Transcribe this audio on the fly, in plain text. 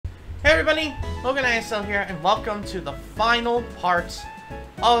Hey everybody, Logan ISL here, and welcome to the final part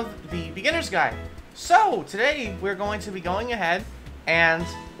of the beginner's guide. So, today we're going to be going ahead and,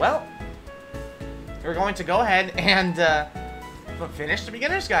 well, we're going to go ahead and finish the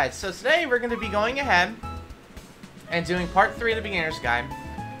beginner's guide. So today we're going to be going ahead and doing part 3 of the beginner's guide,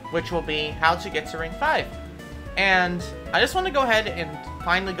 which will be how to get to ring 5. And I just want to go ahead and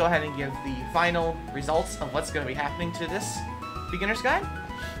finally give the final results of what's going to be happening to this beginner's guide.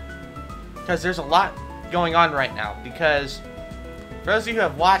 Because there's a lot going on right now. Because for those of you who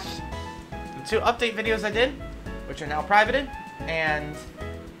have watched the 2 update videos I did, which are now privated and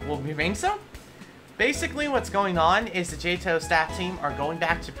will remain so, basically what's going on is the JTO staff team are going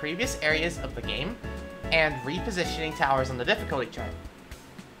back to previous areas of the game and repositioning towers on the difficulty chart.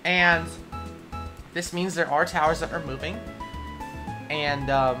 And this means there are towers that are moving. And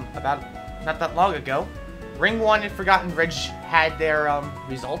about not that long ago, Ring 1 and Forgotten Ridge had their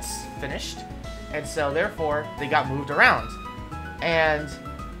results finished, and so therefore they got moved around. And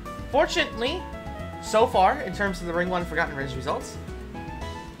fortunately, so far, in terms of the Ring 1 Forgotten Ridge results,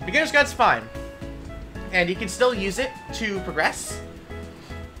 Beginner's Guide's fine. And you can still use it to progress,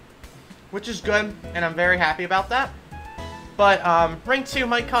 which is good, and I'm very happy about that. But Ring 2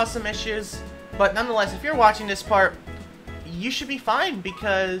 might cause some issues, but nonetheless, if you're watching this part, you should be fine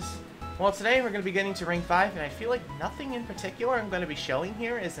because, well, today we're going to be getting to Ring 5, and I feel like nothing in particular I'm going to be showing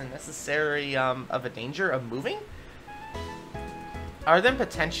here is a necessary of a danger of moving. Other than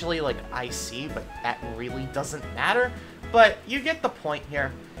potentially, like, IC, but that really doesn't matter. But you get the point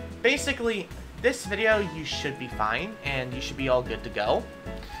here. Basically, this video, you should be fine, and you should be all good to go.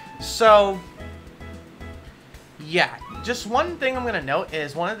 So, yeah, just one thing I'm going to note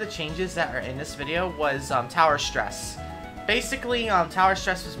is one of the changes that are in this video was tower stress. Basically, tower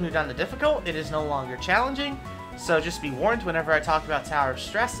stress was moved down to difficult. It is no longer challenging, so just be warned whenever I talk about tower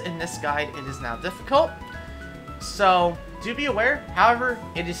stress in this guide, it is now difficult. So, do be aware. However,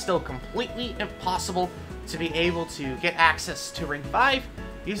 it is still completely impossible to be able to get access to Ring 5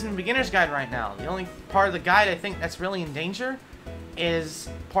 using the beginner's guide right now. The only part of the guide I think that's really in danger is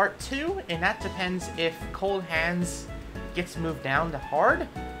part 2, and that depends if Cold Hands gets moved down to hard.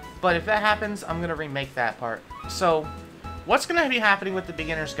 But if that happens, I'm going to remake that part. So, what's going to be happening with the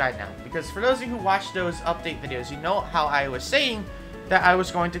beginner's guide now? Because for those of you who watched those update videos, you know how I was saying that I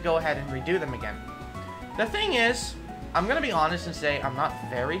was going to go ahead and redo them again. The thing is, I'm going to be honest and say I'm not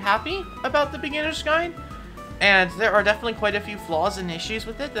very happy about the beginner's guide. And there are definitely quite a few flaws and issues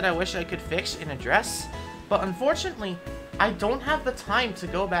with it that I wish I could fix and address. But unfortunately, I don't have the time to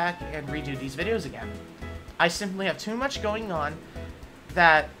go back and redo these videos again. I simply have too much going on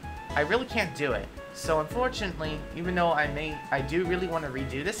that I really can't do it. So unfortunately, even though I do really want to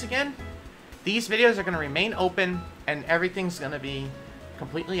redo this again, these videos are going to remain open and everything's going to be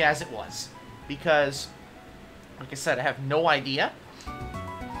completely as it was. Because, like I said, I have no idea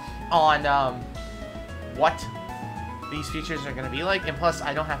on what these features are going to be like, and plus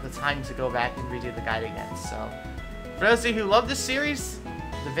I don't have the time to go back and redo the guide again. So for those of you who love this series,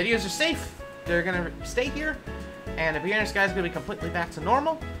 the videos are safe. They're going to stay here, and the beginner's guide is going to be completely back to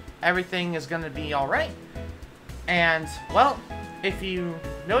normal. Everything is going to be alright. And, well, if you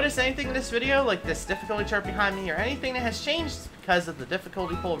notice anything in this video, like this difficulty chart behind me, or anything that has changed because of the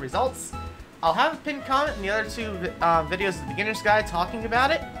difficulty poll results, I'll have a pinned comment in the other 2 videos of the beginner's guide talking about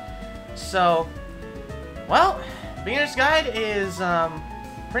it. So, well, the beginner's guide is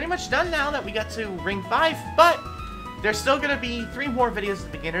pretty much done now that we got to Ring 5, but there's still going to be 3 more videos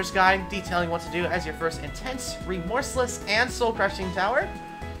of the beginner's guide detailing what to do as your first intense, remorseless, and soul-crushing tower,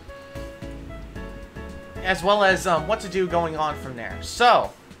 as well as what to do going on from there.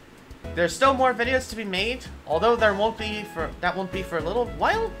 So, there's still more videos to be made, although that won't be for a little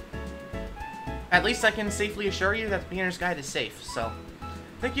while. At least I can safely assure you that the beginner's guide is safe. So,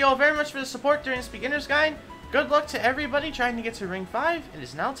 thank you all very much for the support during this beginner's guide. Good luck to everybody trying to get to Ring 5. It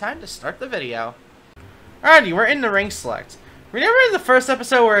is now time to start the video. Alrighty, we're in the ring select. Remember in the first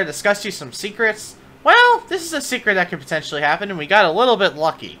episode where I discussed you some secrets? Well, this is a secret that could potentially happen, and we got a little bit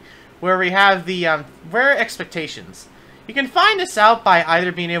lucky. Where we have the rare expectations. You can find this out by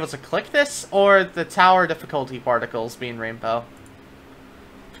either being able to click this, or the tower difficulty particles being rainbow.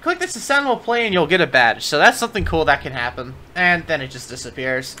 If you click this, the sound will play and you'll get a badge. So that's something cool that can happen. And then it just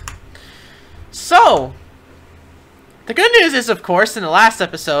disappears. So, the good news is, of course, in the last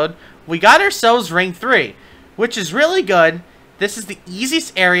episode, we got ourselves Ring 3, which is really good. This is the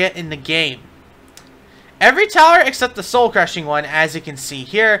easiest area in the game. Every tower except the soul-crushing one, as you can see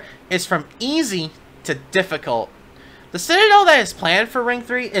here, is from easy to difficult. The citadel that is planned for Ring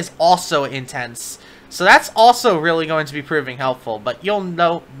 3 is also intense. So that's also really going to be proving helpful, but you'll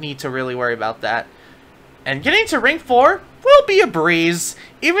no need to really worry about that. And getting to Ring 4 will be a breeze.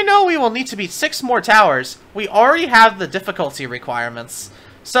 Even though we will need to beat 6 more towers, we already have the difficulty requirements.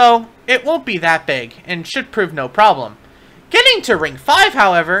 So it won't be that big, and should prove no problem. Getting to Ring 5,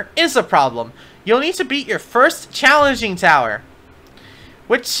 however, is a problem. You'll need to beat your first challenging tower.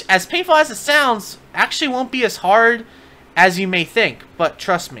 Which, as painful as it sounds, actually won't be as hard as you may think, but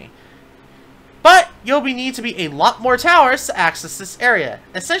trust me. But you'll need to beat a lot more towers to access this area.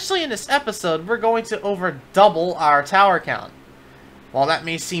 Essentially in this episode, we're going to over double our tower count. While that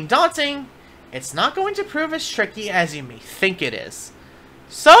may seem daunting, it's not going to prove as tricky as you may think it is.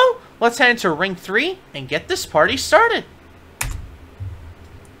 So, let's head into Ring 3 and get this party started.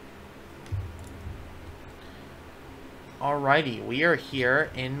 Alrighty, we are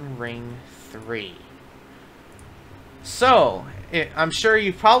here in Ring 3. So, I'm sure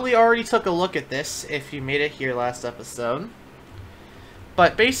you probably already took a look at this if you made it here last episode.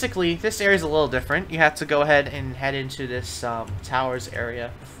 But basically, this area is a little different. You have to go ahead and head into this towers area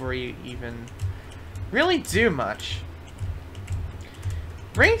before you even really do much.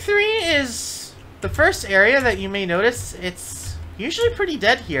 Ring 3 is the first area that you may notice. It's usually pretty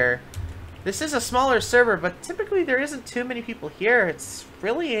dead here. This is a smaller server, but typically there isn't too many people here. It's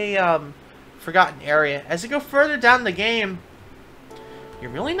really a forgotten area. As you go further down the game, you're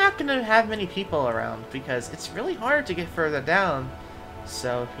really not going to have many people around because it's really hard to get further down.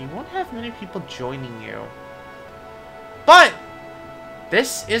 So you won't have many people joining you. But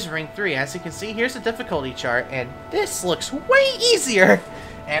this is Ring 3. As you can see, here's the difficulty chart, and this looks way easier,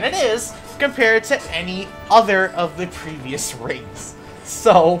 and it is, compared to any other of the previous rings.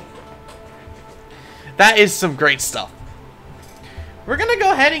 So that is some great stuff. We're gonna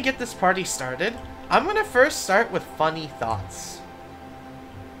go ahead and get this party started. I'm gonna first start with Funny Thoughts.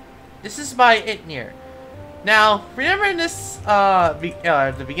 This is by Itnir. Now, remember in this,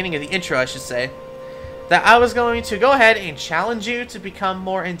 the beginning of the intro, I should say, that I was going to go ahead and challenge you to become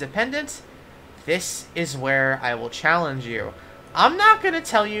more independent? This is where I will challenge you. I'm not gonna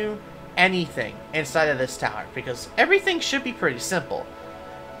tell you anything inside of this tower, because everything should be pretty simple.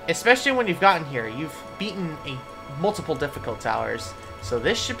 Especially when you've gotten here. You've beaten multiple difficult towers, so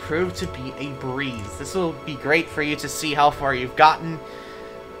this should prove to be a breeze. This will be great for you to see how far you've gotten.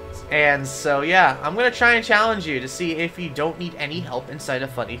 And so yeah, I'm going to try and challenge you to see if you don't need any help inside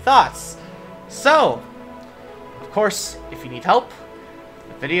of Funny Thoughts. So, of course, if you need help,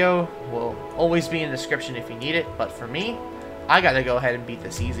 the video will always be in the description if you need it, but for me, I gotta go ahead and beat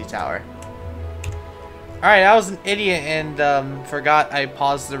this easy tower. Alright, I was an idiot and forgot I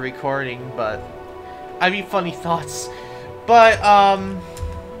paused the recording, but I beat Funny Thoughts. But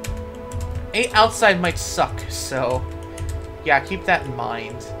 8 outside might suck, so yeah, keep that in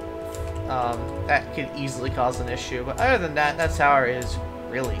mind. That could easily cause an issue, but other than that, that tower is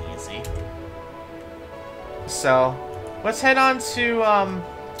really easy. So let's head on to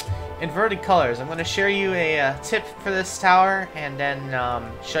inverted colors. I'm going to share you a tip for this tower, and then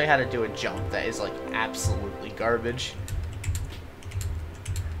show you how to do a jump that is like absolutely garbage.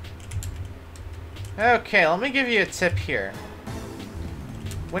 Okay, let me give you a tip here.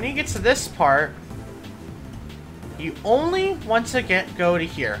 When you get to this part, you only want to go to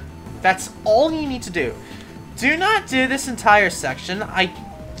here. That's all you need to do. Do not do this entire section. I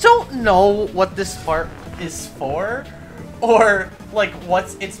don't know what this part is for, or like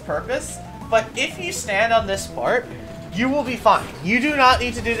what's its purpose, but if you stand on this part, you will be fine. You do not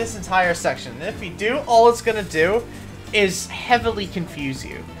need to do this entire section. And if you do, all it's gonna do is heavily confuse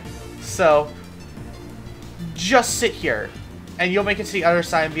you. So just sit here and you'll make it to the other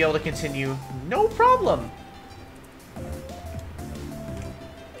side and be able to continue, no problem.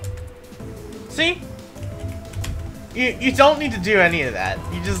 See? You don't need to do any of that.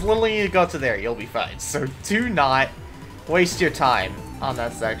 You just literally need to go to there. You'll be fine. So do not waste your time on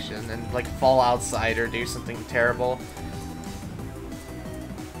that section and like fall outside or do something terrible.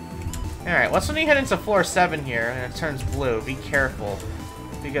 Alright, once when you head into floor 7 here and it turns blue, be careful.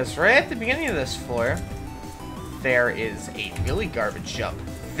 Because right at the beginning of this floor, there is a really garbage jump.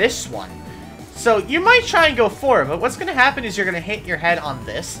 This one. So you might try and go forward, but what's going to happen is you're going to hit your head on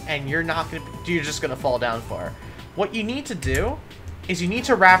this and you're just going to fall down for. What you need to do is you need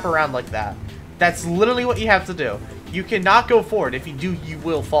to wrap around like that. That's literally what you have to do. You cannot go forward. If you do, you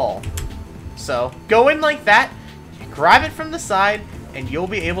will fall. So go in like that, grab it from the side, and you'll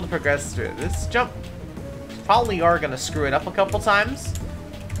be able to progress through. This jump probably are going to screw it up a couple times,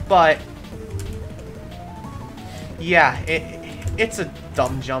 but yeah, it's a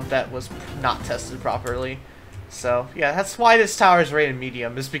dumb jump that was not tested properly. So yeah, that's why this tower is rated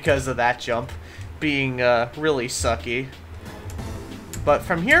medium, is because of that jump. being really sucky. But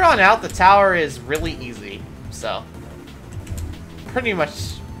from here on out, the tower is really easy. So, pretty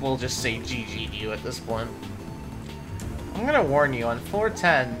much we'll just say GG to you at this point. I'm gonna warn you, on floor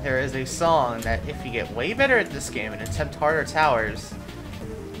 10, there is a song that if you get way better at this game and attempt harder towers,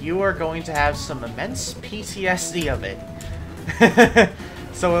 you are going to have some immense PTSD of it.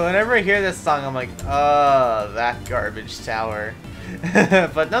 So whenever I hear this song, I'm like, oh, that garbage tower.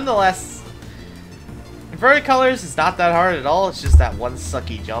 But nonetheless, inverted colors is not that hard at all. It's just that one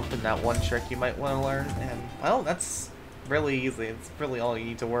sucky jump and that one trick you might want to learn. And, well, that's really easy. It's really all you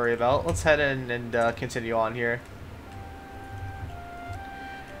need to worry about. Let's head in and continue on here.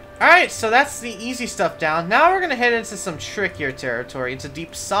 Alright, so that's the easy stuff down. Now we're going to head into some trickier territory, into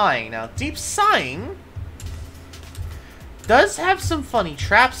Deep Sighing. Now, Deep Sighing does have some funny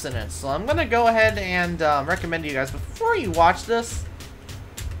traps in it, so I'm going to go ahead and recommend to you guys, before you watch this,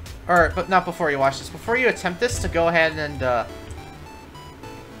 but not before you watch this, before you attempt this, to go ahead and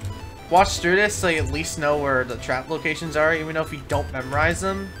watch through this so you at least know where the trap locations are, even though if you don't memorize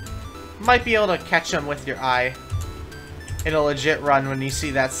them, you might be able to catch them with your eye in a legit run when you see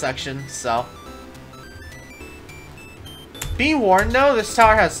that section, so. Be warned though, this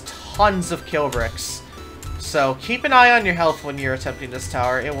tower has tons of kill bricks. So keep an eye on your health when you're attempting this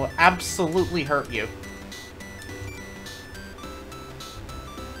tower. It will absolutely hurt you.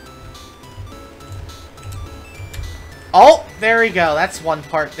 Oh, there we go. That's one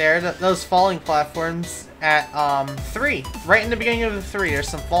part there. Those falling platforms at 3. Right in the beginning of the 3, there's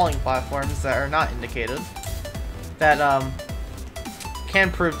some falling platforms that are not indicated. That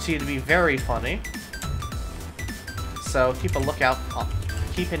can prove to you to be very funny. So keep a lookout.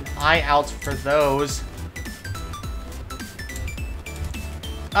 Keep an eye out for those.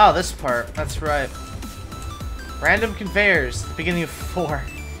 Oh, this part. That's right. Random conveyors. The beginning of 4.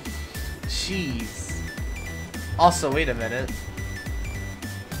 Jeez. Also, wait a minute.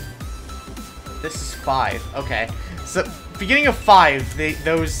 This is 5. Okay. So, beginning of 5,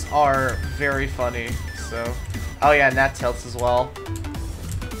 those are very funny. So, oh yeah, and that tilts as well.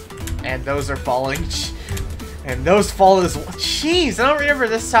 And those are falling. And those fall as well. Jeez, I don't remember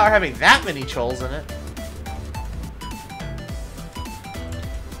this tower having that many trolls in it.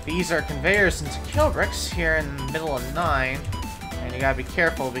 These are conveyors into kill bricks here in the middle of 9. And you gotta be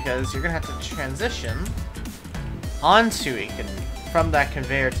careful because you're gonna have to transition onto it from that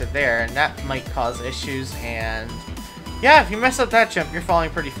conveyor to there. And that might cause issues. And yeah, if you mess up that jump, you're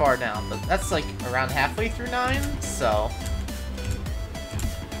falling pretty far down. But that's like around halfway through 9, so.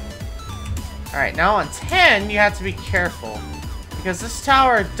 Alright, now on 10, you have to be careful. Because this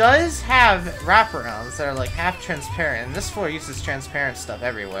tower does have wraparounds that are like half transparent. And this floor uses transparent stuff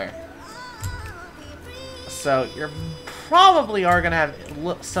everywhere. So you're probably are going to have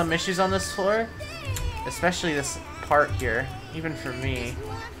some issues on this floor. Especially this part here. Even for me,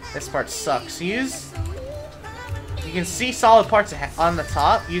 this part sucks. You can see solid parts on the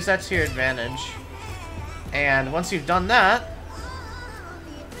top. Use that to your advantage. And once you've done that,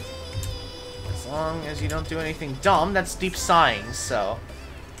 as long as you don't do anything dumb, that's Deep Sighing, so.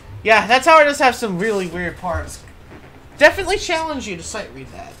 Yeah, that tower does have some really weird parts. Definitely challenge you to sight read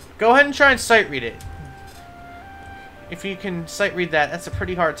that. Go ahead and try and sight read it. If you can sight read that, that's a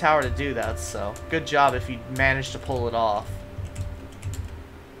pretty hard tower to do that, so. Good job if you manage to pull it off.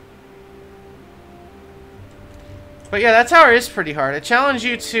 But yeah, that tower is pretty hard. I challenge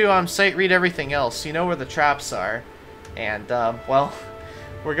you to sight read everything else. You know where the traps are. And, well,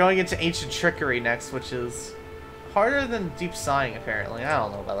 we're going into Ancient Trickery next, which is harder than Deep Sighing, apparently. I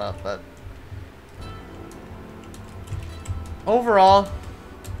don't know about that, but overall,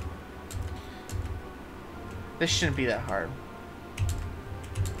 this shouldn't be that hard.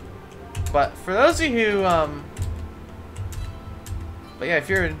 But for those of you who, but yeah, if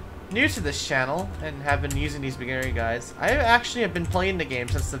you're new to this channel and have been using these beginner guides, I actually have been playing the game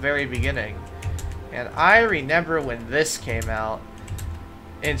since the very beginning. And I remember when this came out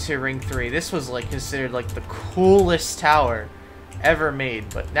into Ring 3. This was like considered like the coolest tower ever made.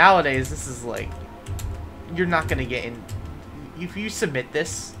 But nowadays, this is like, you're not gonna get in. If you submit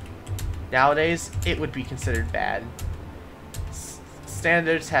this nowadays, it would be considered bad.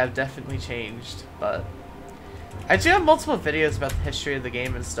 Standards have definitely changed, but I do have multiple videos about the history of the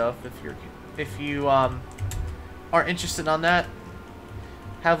game and stuff. If you are interested on that,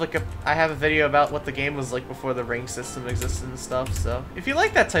 I have a video about what the game was like before the ring system existed and stuff. So if you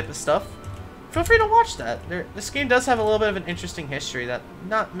like that type of stuff, feel free to watch that. This game does have a little bit of an interesting history that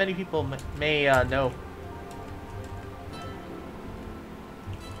not many people may know.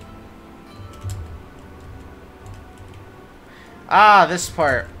 Ah, this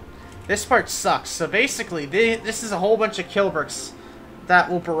part. This part sucks. So basically, this is a whole bunch of kill bricks that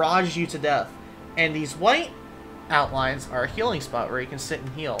will barrage you to death. And these white outlines are a healing spot where you can sit and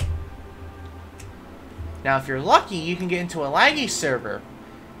heal. Now, if you're lucky, you can get into a laggy server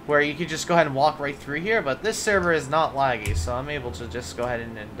where you could just go ahead and walk right through here. But this server is not laggy, so I'm able to just go ahead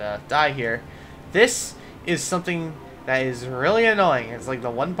and die here. This is something that is really annoying. It's like the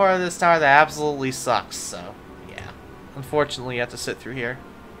one part of this tower that absolutely sucks. So, yeah. Unfortunately, you have to sit through here.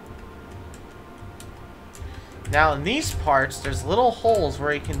 Now, in these parts, there's little holes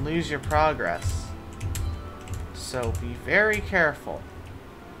where you can lose your progress. So, be very careful.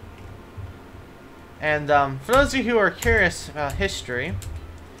 And, for those of you who are curious about history,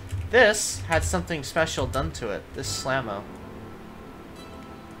 this had something special done to it. This Slammo.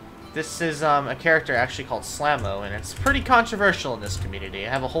 This is, a character actually called Slammo, and it's pretty controversial in this community. I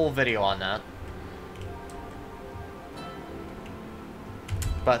have a whole video on that.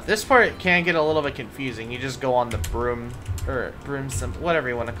 But this part can get a little bit confusing. You just go on the broom symbol, whatever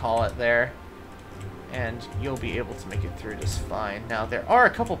you want to call it there, and you'll be able to make it through just fine. Now, there are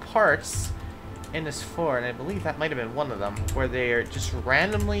a couple parts in this floor, and I believe that might have been one of them, where they are just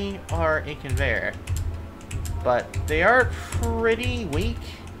randomly are a conveyor. But they are pretty weak,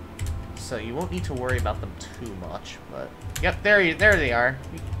 so you won't need to worry about them too much. But, yep, there they are.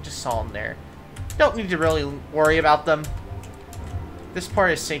 You just saw them there. Don't need to really worry about them. This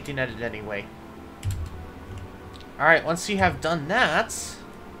part is safety netted anyway. Alright, once you have done that,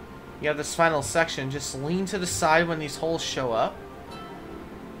 you have this final section. Just lean to the side when these holes show up.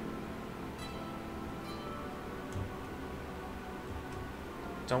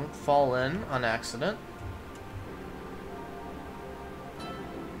 Don't fall in on accident.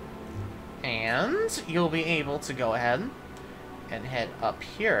 And you'll be able to go ahead and head up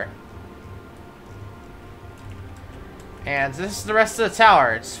here. And this is the rest of the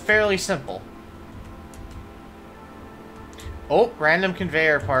tower. It's fairly simple. Oh, random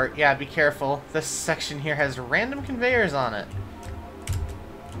conveyor part. Yeah, be careful. This section here has random conveyors on it.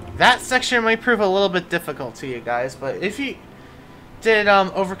 That section might prove a little bit difficult to you guys, but if you did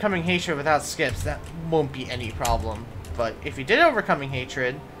Overcoming Hatred without skips, that won't be any problem. But if you did Overcoming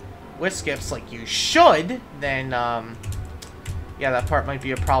Hatred with skips like you should, then yeah, that part might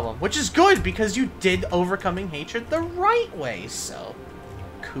be a problem. Which is good, because you did Overcoming Hatred the right way, so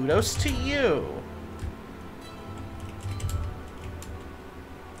kudos to you.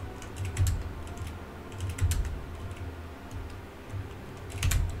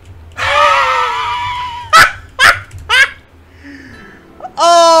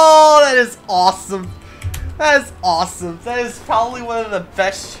 Oh, that is awesome. That is awesome. That is probably one of the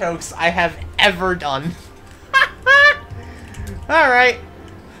best chokes I have ever done. Alright.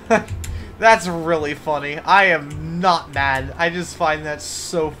 That's really funny. I am not mad. I just find that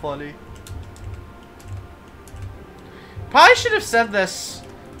so funny. Probably should have said this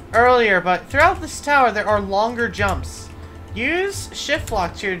earlier, but throughout this tower there are longer jumps. Use shift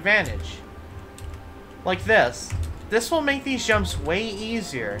lock to your advantage. Like this. This will make these jumps way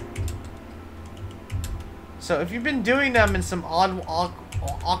easier. So if you've been doing them in some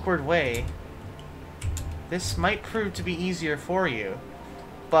awkward way, this might prove to be easier for you.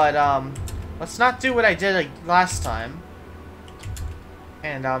 But, let's not do what I did last time.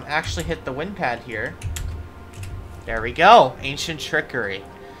 And, actually hit the wind pad here. There we go. Ancient Trickery.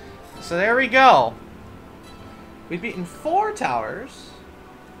 So there we go. We've beaten 4 towers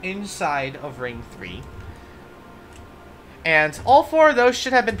inside of Ring 3. And all 4 of those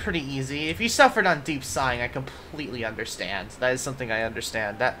should have been pretty easy. If you suffered on Deep Sighing, I completely understand. That is something I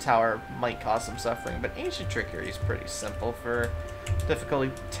understand. That tower might cause some suffering, but Ancient Trickery is pretty simple for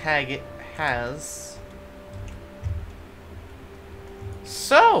difficulty tag it has.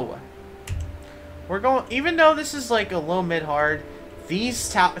 So, we're going, even though this is like a low mid hard,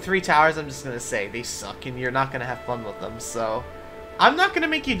 these 3 towers, I'm just going to say, they suck and you're not going to have fun with them. So, I'm not going to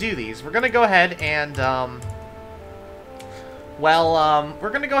make you do these. We're going to go ahead and, we're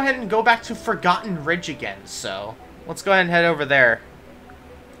going to go ahead and go back to Forgotten Ridge again, so let's go ahead and head over there.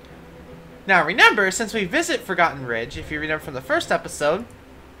 Now, remember, since we visit Forgotten Ridge, if you remember from the first episode,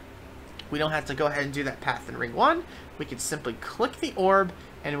 we don't have to go ahead and do that path in Ring 1. We can simply click the orb,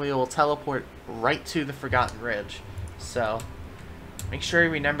 and we will teleport right to the Forgotten Ridge. So, make sure you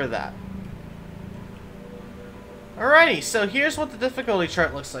remember that. Alrighty, so here's what the difficulty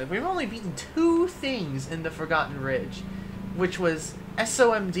chart looks like. We've only beaten 2 things in the Forgotten Ridge, which was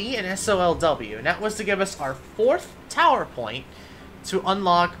SOMD and SOLW, and that was to give us our 4th tower point to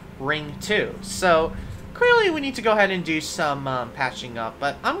unlock Ring 2. So, clearly we need to go ahead and do some patching up,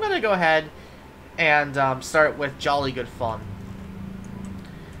 but I'm going to go ahead and start with Jolly Good Fun.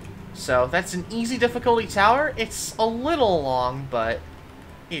 So that's an easy difficulty tower. It's a little long, but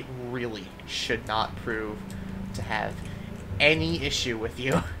it really should not prove to have any issue with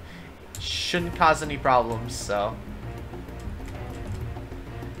you. Shouldn't cause any problems, so.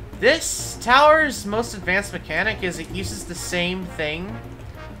 This tower's most advanced mechanic is it uses the same thing,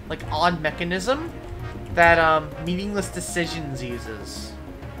 like odd mechanism, that Meaningless Decisions uses.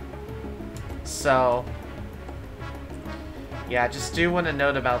 So, yeah, just do want to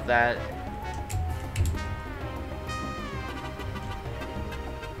note about that.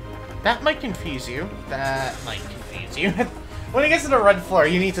 That might confuse you. That might confuse you. When it gets to the red floor,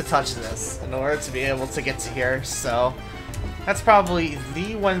 you need to touch this in order to be able to get to here, so that's probably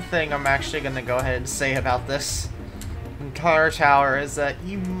the one thing I'm actually going to go ahead and say about this entire tower, is that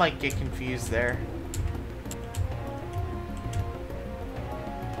you might get confused there.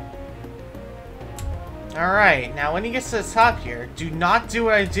 Alright, now when he gets to the top here, do not do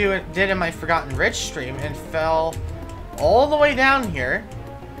what I did in my Forgotten Rich stream and fell all the way down here.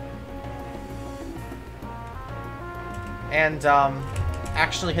 And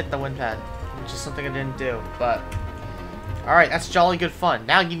actually hit the wind pad, which is something I didn't do, but alright, that's jolly good fun.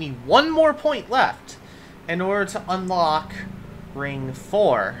 Now you need one more point left in order to unlock Ring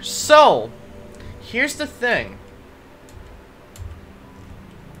 4. So, here's the thing.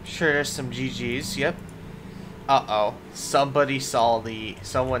 Sure, there's some GGs, yep. Uh-oh, somebody saw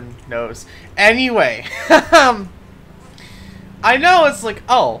someone knows. Anyway, I know it's like,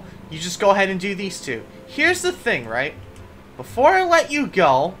 oh, you just go ahead and do these two. Here's the thing, right? Before I let you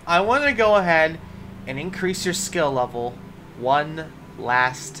go, I want to go ahead and increase your skill level one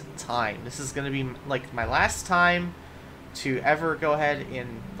last time. This is going to be like my last time to ever go ahead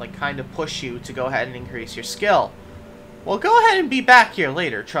and like kind of push you to go ahead and increase your skill. Well, go ahead and be back here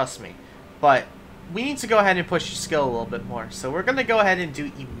later, trust me. But we need to go ahead and push your skill a little bit more. So we're going to go ahead and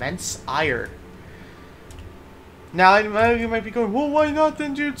do Immense Ire. Now, you might be going, well, why not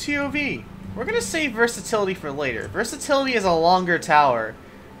then do TOV? We're going to save Versatility for later. Versatility is a longer tower,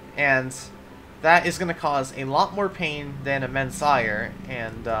 and that is going to cause a lot more pain than Immense Ire.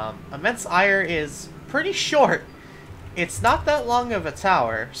 And Immense Ire is pretty short. It's not that long of a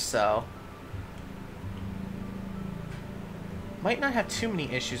tower, so might not have too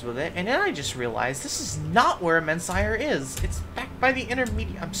many issues with it. And then I just realized this is not where Immense Ire is. It's back by the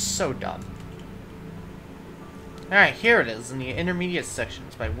intermediate. I'm so dumb. Alright, here it is in the intermediate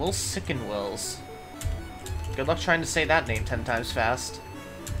sections by Will Sicken Wills. Good luck trying to say that name 10 times fast.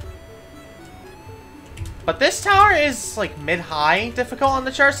 But this tower is like mid-high difficult on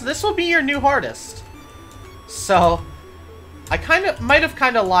the chart, so this will be your new hardest. So, I might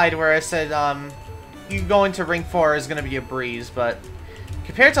have lied where I said you going to Ring 4 is going to be a breeze, but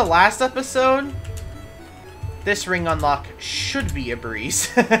compared to last episode, this ring unlock should be a breeze.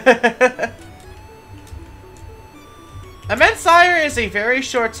 Immense Ire is a very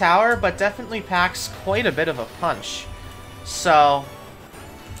short tower, but definitely packs quite a bit of a punch. So,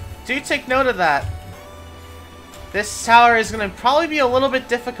 do take note of that. This tower is going to probably be a little bit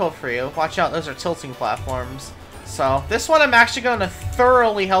difficult for you. Watch out, those are tilting platforms. So, this one I'm actually going to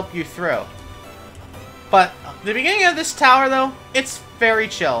thoroughly help you through. But, the beginning of this tower, though, it's very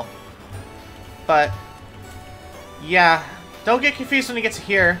chill. But, yeah, don't get confused when you get to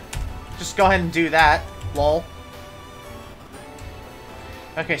here. Just go ahead and do that. Lol.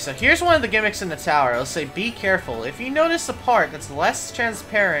 Okay, so here's one of the gimmicks in the tower. It'll say, be careful. If you notice a part that's less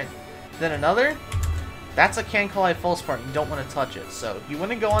transparent than another, that's a Can Collide False part. You don't want to touch it. So, you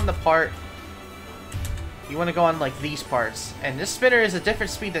want to go on the part... You want to go on, like, these parts. And this spinner is a different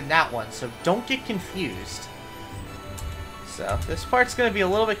speed than that one, so don't get confused. So, this part's going to be a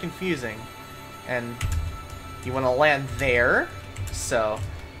little bit confusing. And you want to land there. So,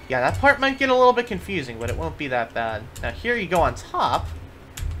 yeah, that part might get a little bit confusing, but it won't be that bad. Now, here you go on top.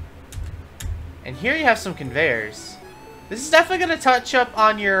 And here you have some conveyors. This is definitely going to touch up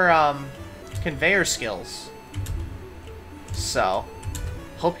on your conveyor skills. So,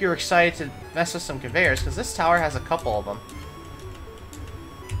 hope you're excited to mess with some conveyors, because this tower has a couple of them.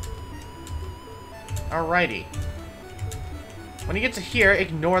 Alrighty. When you get to here,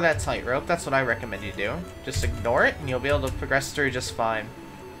 ignore that tightrope. That's what I recommend you do. Just ignore it, and you'll be able to progress through just fine.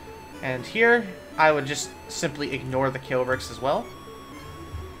 And here, I would just simply ignore the kill bricks as well.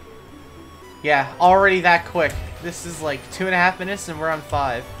 Yeah, already that quick. This is like 2.5 minutes and we're on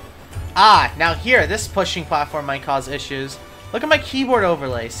 5. Ah, now here, this pushing platform might cause issues. Look at my keyboard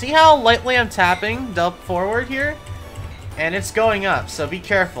overlay. See how lightly I'm tapping up forward here? And it's going up, so be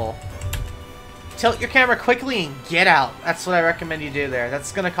careful. Tilt your camera quickly and get out. That's what I recommend you do there.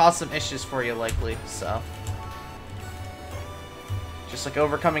 That's going to cause some issues for you likely, so. Just like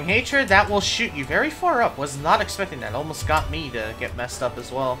overcoming hatred, that will shoot you very far up. Was not expecting that. Almost got me to get messed up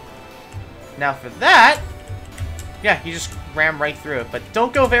as well. Now for that, yeah, you just ram right through it. But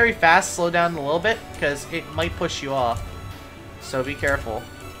don't go very fast. Slow down a little bit, because it might push you off. So be careful.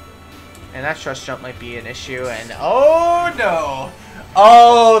 And that trust jump might be an issue. And oh no!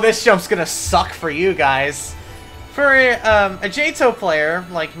 Oh, this jump's gonna suck for you guys. For a JTO player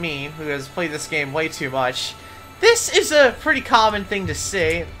like me, who has played this game way too much, this is a pretty common thing to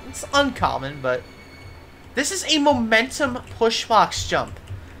say. It's uncommon, but this is a momentum push box jump.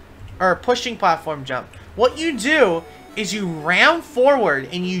 Or pushing platform jump. What you do is you ram forward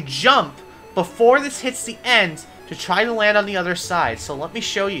and you jump before this hits the end to try to land on the other side. So let me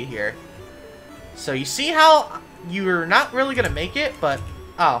show you here. So you see how you're not really gonna make it, but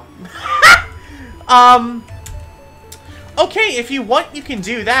oh. Okay, if you want, you can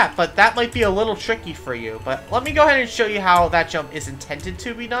do that, but that might be a little tricky for you. But let me go ahead and show you how that jump is intended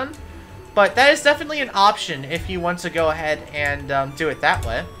to be done. But that is definitely an option if you want to go ahead and do it that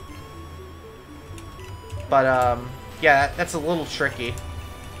way. But, yeah, that's a little tricky.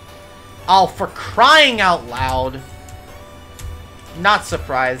 Oh, for crying out loud. Not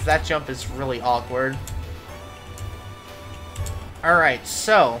surprised. That jump is really awkward. Alright,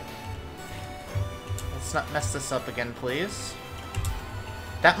 so let's not mess this up again, please.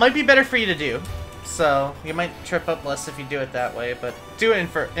 That might be better for you to do. So, you might trip up less if you do it that way, but do it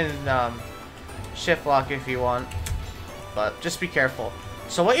in shift lock if you want. But just be careful.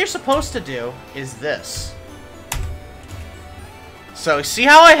 So what you're supposed to do is this. So, see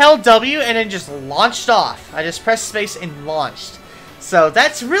how I held W and then just launched off? I just pressed space and launched. So,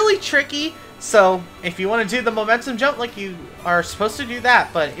 that's really tricky. So, if you want to do the momentum jump, like you are supposed to do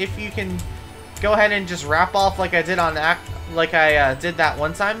that. But if you can go ahead and just wrap off like I did on did that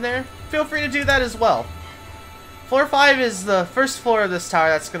one time there, feel free to do that as well. Floor 5 is the first floor of this tower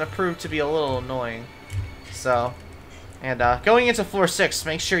that's going to prove to be a little annoying. So, and going into floor 6,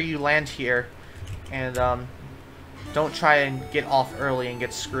 make sure you land here. And, don't try and get off early and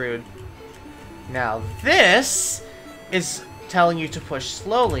get screwed. Now, this is telling you to push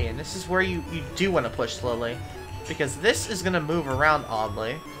slowly, and this is where you do want to push slowly. Because this is going to move around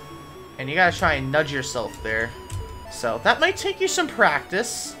oddly. And you gotta try and nudge yourself there. So, that might take you some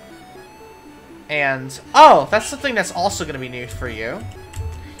practice. And, oh, that's something that's also going to be new for you.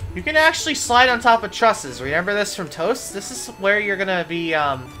 You can actually slide on top of trusses. Remember this from Toast? This is where you're going to be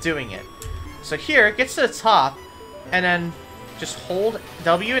doing it. So here, it gets to the top. And then just hold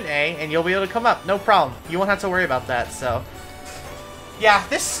W and A, and you'll be able to come up. No problem. You won't have to worry about that, so. Yeah,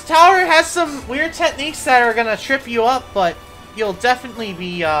 this tower has some weird techniques that are going to trip you up, but you'll definitely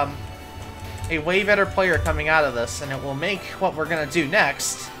be a way better player coming out of this, and it will make what we're going to do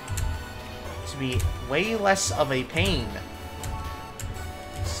next to be way less of a pain.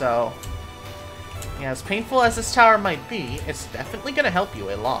 So, yeah, as painful as this tower might be, it's definitely going to help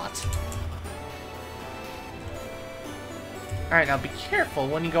you a lot. Alright, now be careful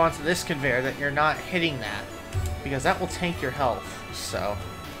when you go onto this conveyor that you're not hitting that, because that will tank your health. So,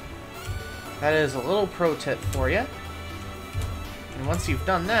 that is a little pro tip for you. And once you've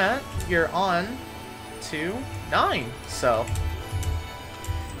done that, you're on to 9. So,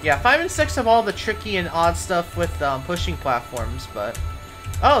 yeah, 5 and 6 have all the tricky and odd stuff with pushing platforms, but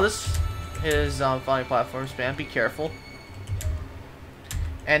oh, this is falling platforms, man. Be careful.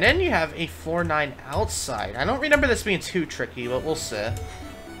 And then you have a floor 9 outside. I don't remember this being too tricky, but we'll see.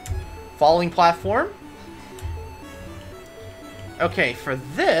 Falling platform. Okay, for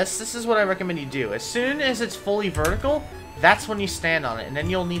this is what I recommend you do. As soon as it's fully vertical, that's when you stand on it. And then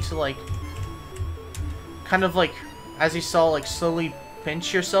you'll need to, like, kind of like, as you saw, like, slowly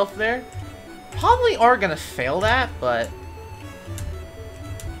pinch yourself there. Probably are gonna fail that, but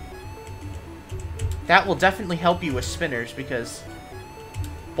that will definitely help you with spinners, because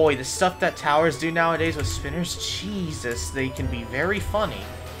boy, the stuff that towers do nowadays with spinners, Jesus, they can be very funny.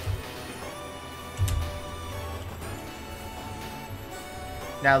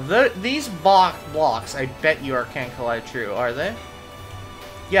 Now, these blocks, I bet you can't collide true, are they?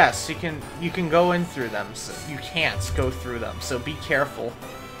 Yes, you can go in through them. So you can't go through them, so be careful.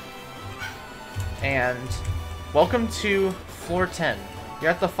 And welcome to floor 10. You're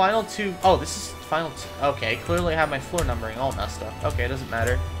at the final 2. Oh, this is final 2. Okay, clearly I have my floor numbering all messed up. Okay, it doesn't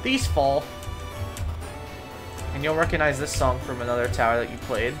matter. These fall. And you'll recognize this song from another tower that you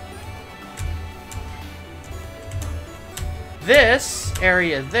played. This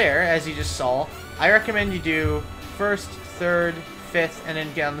area there, as you just saw, I recommend you do 1st, 3rd, 5th, and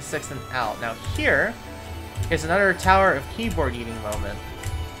then get on the 6th and out. Now here is another tower of keyboard eating moment.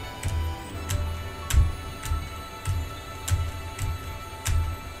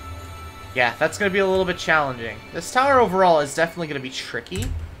 Yeah, that's going to be a little bit challenging. This tower overall is definitely going to be tricky,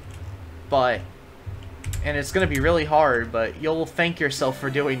 but... and it's going to be really hard, but you'll thank yourself for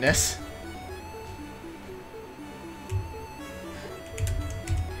doing this.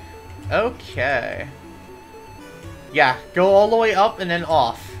 Okay. Yeah, go all the way up and then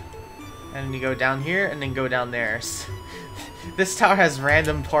off. And then you go down here and then go down there. This tower has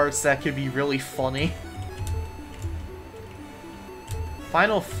random parts that could be really funny.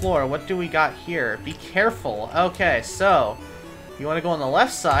 Final floor, what do we got here? Be careful. Okay, so you want to go on the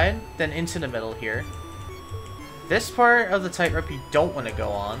left side, then into the middle here. This part of the tightrope you don't want to go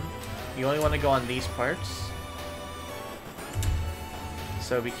on. You only want to go on these parts.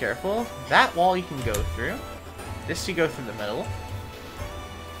 So be careful. That wall you can go through. This you go through the middle.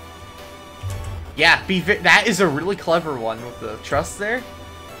 Yeah, that is a really clever one with the truss there.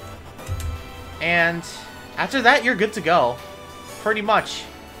 And after that, you're good to go. Pretty much.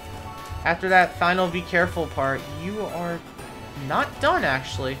 After that final be careful part, you are not done,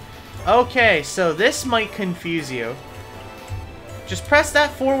 actually. Okay, so this might confuse you. Just press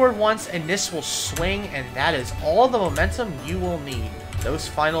that forward once, and this will swing, and that is all the momentum you will need. Those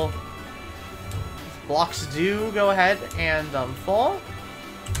final blocks do go ahead and fall.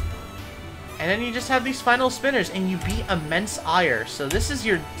 And then you just have these final spinners, and you beat Immense Ire. So this is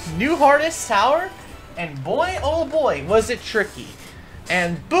your new hardest tower, and boy, oh boy, was it tricky.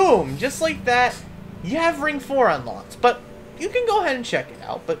 And boom, just like that, you have Ring 4 unlocked. But you can go ahead and check it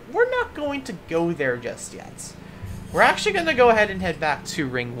out, but we're not going to go there just yet. We're actually going to go ahead and head back to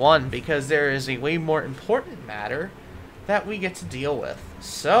Ring 1, because there is a way more important matter that we get to deal with.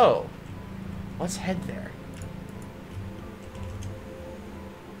 So, let's head there.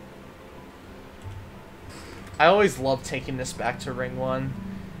 I always love taking this back to Ring 1.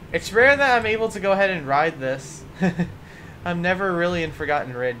 It's rare that I'm able to go ahead and ride this. I'm never really in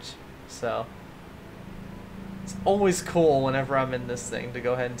Forgotten Ridge, so it's always cool whenever I'm in this thing to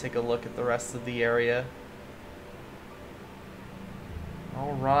go ahead and take a look at the rest of the area.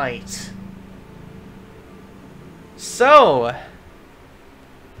 Alright. So,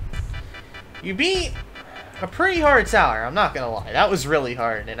 you beat a pretty hard tower, I'm not gonna lie. That was really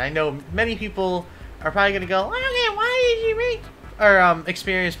hard, and I know many people are probably gonna go, okay, why did you make, or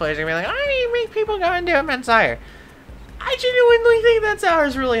experienced players are gonna be like, why did you make people go into Immense Ire? I genuinely think that tower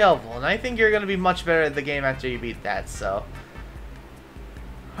is really helpful, and I think you're gonna be much better at the game after you beat that, so.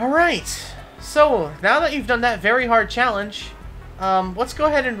 Alright, so now that you've done that very hard challenge, let's go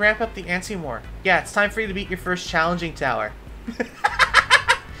ahead and ramp up the ante more. Yeah, it's time for you to beat your first challenging tower.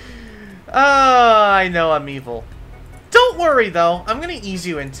 Oh, I know I'm evil. Don't worry though, I'm gonna ease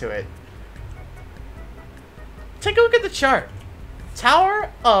you into it. Take a look at the chart.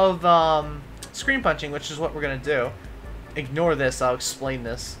 Tower of screen punching, which is what we're gonna do. Ignore this, I'll explain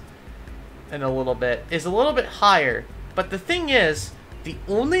this in a little bit. Is a little bit higher, but the thing is, the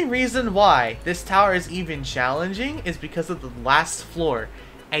only reason why this tower is even challenging is because of the last floor,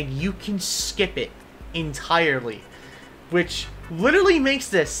 and you can skip it entirely, which literally makes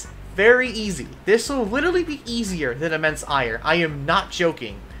this very easy. This will literally be easier than Immense Ire. I am not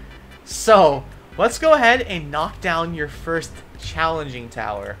joking. So, let's go ahead and knock down your first challenging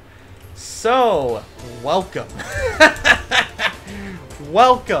tower. So, welcome.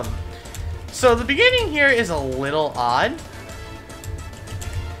 Welcome. So, the beginning here is a little odd.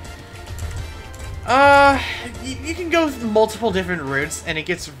 You can go multiple different routes, and it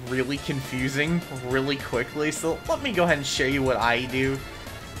gets really confusing really quickly, so let me go ahead and show you what I do.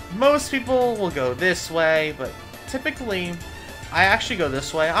 Most people will go this way, but typically, I actually go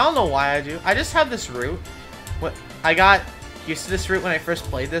this way. I don't know why I do. I just have this route. I got used to this route when I first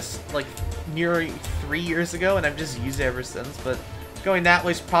played this, like, nearly 3 years ago, and I've just used it ever since, but going that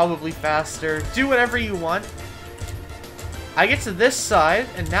way is probably faster. Do whatever you want. I get to this side,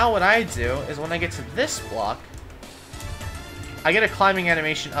 and now what I do is when I get to this block, I get a climbing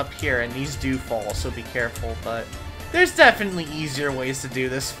animation up here, and these do fall, so be careful, but there's definitely easier ways to do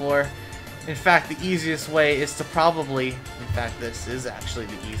this floor. In fact, the easiest way is to probably, in fact, this is actually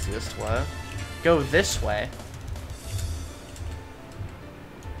the easiest way, go this way.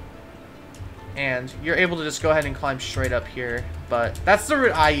 And you're able to just go ahead and climb straight up here, but that's the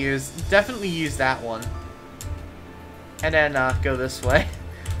route I use. Definitely use that one. And then go this way.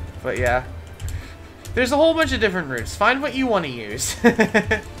 But yeah. There's a whole bunch of different routes. Find what you want to use.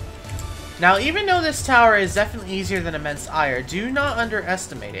 Now, even though this tower is definitely easier than Immense Ire, do not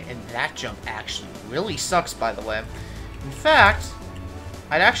underestimate it. And that jump actually really sucks, by the way. In fact,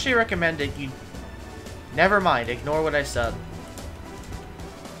 I'd actually recommend that you... Never mind, ignore what I said.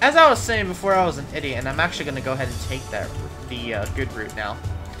 As I was saying before, I was an idiot, and I'm actually going to go ahead and take that the good route now.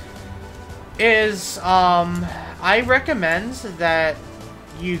 is, I recommend that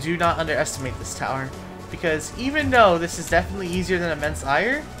you do not underestimate this tower. Because even though this is definitely easier than Immense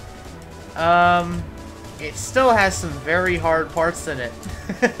Ire, it still has some very hard parts in it.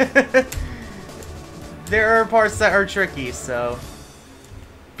 There are parts that are tricky, so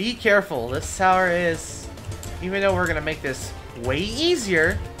be careful. This tower is, even though we're going to make this way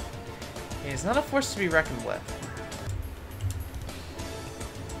easier, it is not a force to be reckoned with.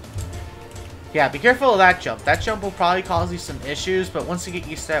 Yeah, be careful of that jump. That jump will probably cause you some issues, but once you get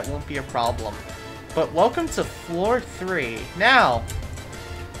used to that, it won't be a problem. But welcome to floor 3. Now,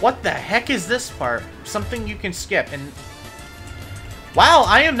 what the heck is this part? Something you can skip, and wow,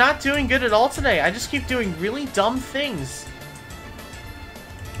 I am not doing good at all today. I just keep doing really dumb things.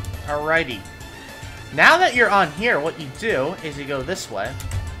 Alrighty. Now that you're on here, what you do is you go this way,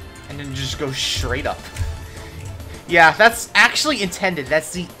 and then just go straight up. Yeah, that's actually intended.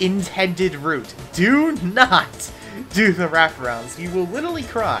 That's the intended route. Do not do the wraparounds. You will literally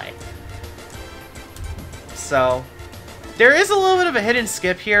cry. So, there is a little bit of a hidden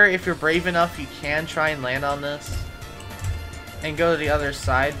skip here. If you're brave enough, you can try and land on this and go to the other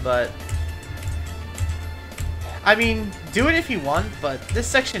side, but I mean, do it if you want, but this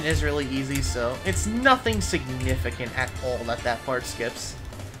section is really easy, so it's nothing significant at all that part skips.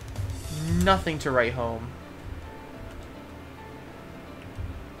 Nothing to write home.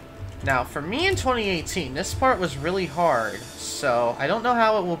 Now, for me in 2018, this part was really hard, so I don't know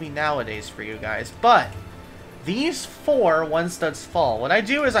how it will be nowadays for you guys, but these 4 one-studs fall. What I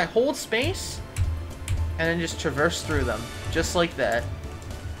do is I hold space and then just traverse through them, just like that.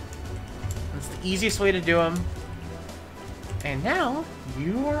 That's the easiest way to do them. And now,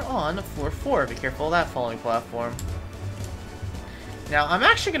 you are on floor 4. Be careful of that falling platform. Now, I'm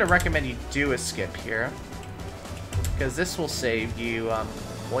actually going to recommend you do a skip here, because this will save you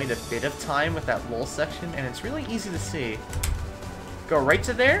quite a bit of time with that lull section, and it's really easy to see. Go right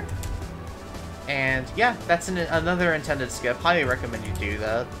to there, and yeah, that's another intended skip. Highly recommend you do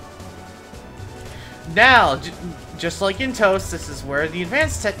that. Now, just like in Toast, this is where the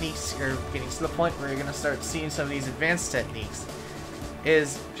advanced techniques are getting to the point where you're going to start seeing some of these advanced techniques.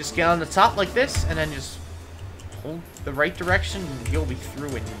 Is just get on the top like this, and then just hold the right direction, and you'll be through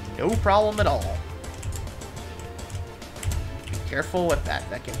with no problem at all. Be careful with that.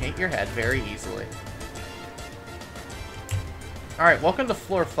 That can hit your head very easily. Alright, welcome to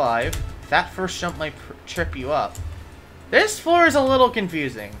floor 5. That first jump might trip you up. This floor is a little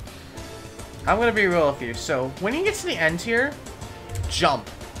confusing. I'm going to be real with you. So, when you get to the end here, jump.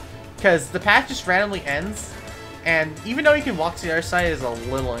 Because the path just randomly ends, and even though you can walk to the other side, it is a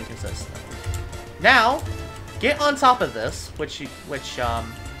little inconsistent. Now, get on top of this, which you can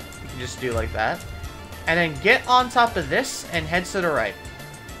just do like that, and then get on top of this and head to the right.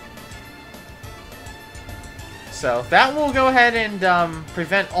 So that will go ahead and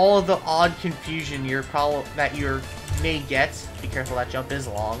prevent all of the odd confusion that you may get. Be careful, that jump is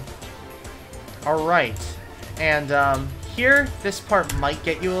long. Alright, and here, this part might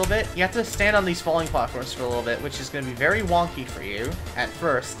get you a little bit. You have to stand on these falling platforms for a little bit, which is going to be very wonky for you at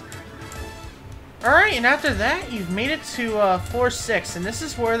first. Alright, and after that, you've made it to floor 6, and this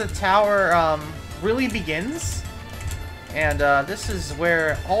is where the tower really begins. And this is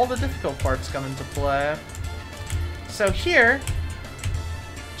where all the difficult parts come into play. So here,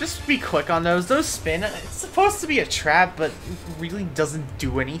 just be quick on those. Those spin. It's supposed to be a trap, but it really doesn't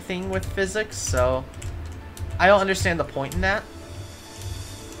do anything with physics, so I don't understand the point in that.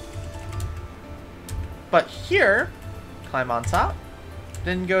 But here, climb on top,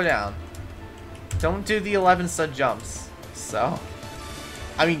 then go down. Don't do the 11 stud jumps. So,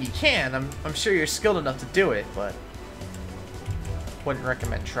 I mean, you can. I'm sure you're skilled enough to do it, but wouldn't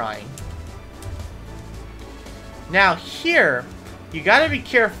recommend trying. Now here, you gotta be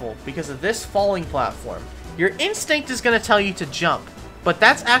careful because of this falling platform. Your instinct is gonna tell you to jump, but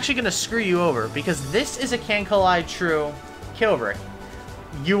that's actually gonna screw you over because this is a can collide true kill brick.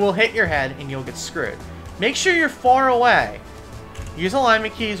 You will hit your head and you'll get screwed. Make sure you're far away. Use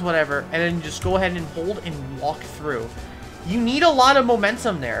alignment keys, whatever, and then just go ahead and hold and walk through. You need a lot of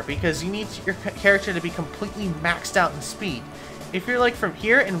momentum there because you need your character to be completely maxed out in speed. If you're like from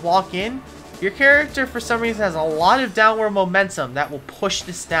here and walk in, your character, for some reason, has a lot of downward momentum that will push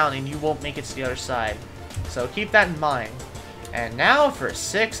this down and you won't make it to the other side. So keep that in mind. And now for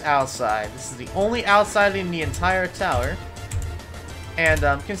 6 outside. This is the only outside in the entire tower. And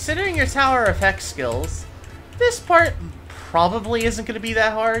considering your tower effect skills, this part probably isn't going to be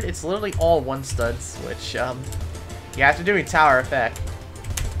that hard. It's literally all one studs, which you have to do in tower effect.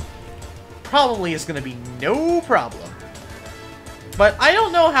 Probably is going to be no problem. But I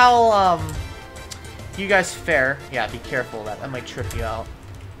don't know how you guys fair. Yeah, be careful of that. That might trip you out.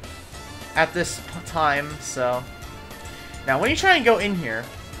 At this time, so... Now, when you try and go in here,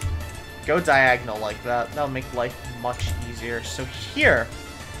 go diagonal like that. That'll make life much easier. So here...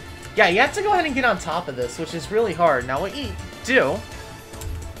 Yeah, you have to go ahead and get on top of this, which is really hard. Now, what you do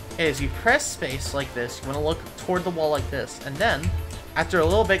is you press space like this. You want to look toward the wall like this. And then, after a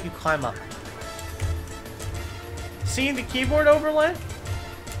little bit, you climb up. See the keyboard overlay?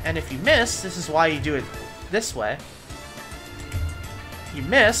 And if you miss, this is why you do it this way. You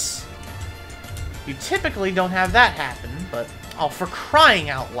miss. You typically don't have that happen, but... Oh, for crying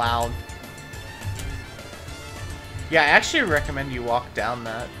out loud. Yeah, I actually recommend you walk down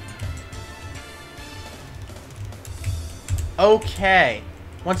that. Okay.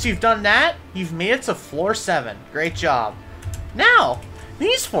 Once you've done that, you've made it to floor 7. Great job. Now,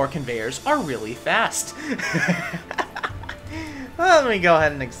 these 4 conveyors are really fast. Let me go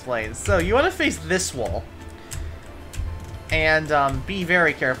ahead and explain. So, you want to face this wall. And, be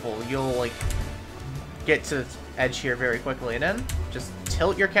very careful. You'll, like, get to the edge here very quickly. And then, just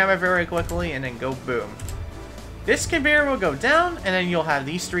tilt your camera very quickly, and then go boom. This conveyor will go down, and then you'll have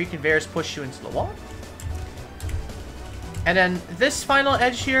these 3 conveyors push you into the wall. And then this final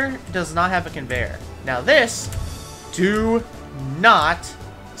edge here does not have a conveyor. Now this, do not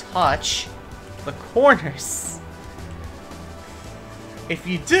touch the corners. If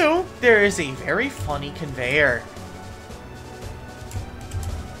you do, there is a very funny conveyor.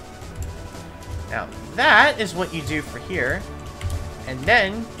 Now that is what you do for here. And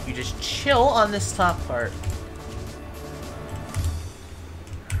then you just chill on this top part.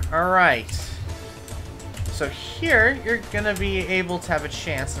 Alright. So here, you're gonna be able to have a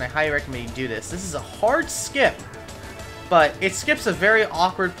chance, and I highly recommend you do this. This is a hard skip, but it skips a very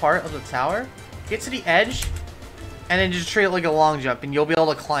awkward part of the tower. Get to the edge, and then just treat it like a long jump, and you'll be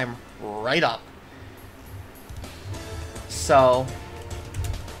able to climb right up. So,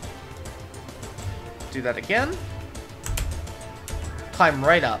 do that again. Climb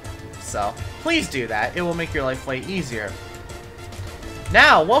right up. So, please do that. It will make your life way easier.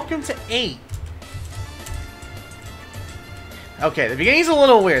 Now, welcome to 8. Okay, the beginning's a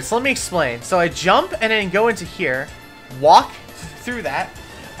little weird, so let me explain. So I jump and then go into here, walk through that.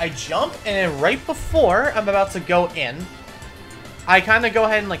 I jump and then right before I'm about to go in, I kind of go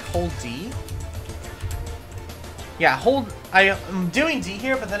ahead and like hold D. Yeah, I'm doing D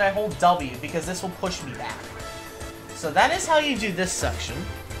here, but then I hold W because this will push me back. So that is how you do this section.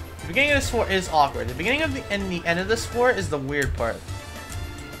 The beginning of this floor is awkward. The beginning of the end of this floor is the weird part.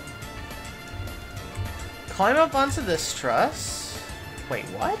 Climb up onto this truss. Wait,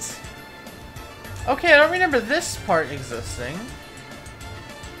 what? Okay, I don't remember this part existing.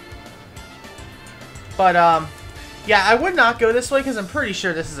 But, yeah, I would not go this way because I'm pretty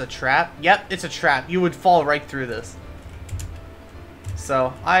sure this is a trap. Yep, it's a trap. You would fall right through this.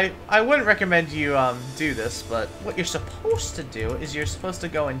 So, I wouldn't recommend you, do this, but what you're supposed to do is you're supposed to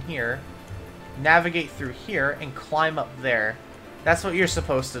go in here, navigate through here, and climb up there. That's what you're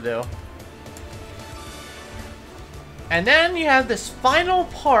supposed to do. And then you have this final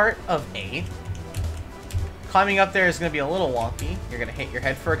part of 8. Climbing up there is going to be a little wonky. You're going to hit your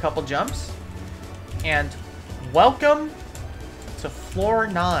head for a couple jumps. And welcome to floor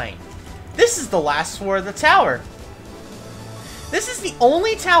 9. This is the last floor of the tower. This is the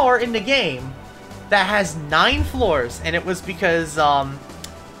only tower in the game that has 9 floors. And it was because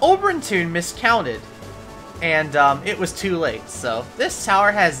Oberntune miscounted. And it was too late. So this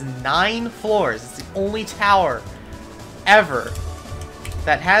tower has 9 floors. It's the only tower ever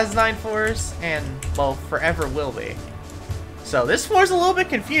that has 9 floors, and, well, forever will be. So this floor is a little bit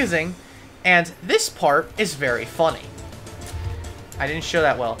confusing, and this part is very funny. I didn't show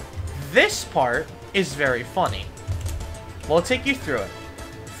that well. This part is very funny. We'll take you through it.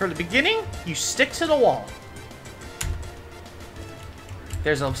 For the beginning, you stick to the wall.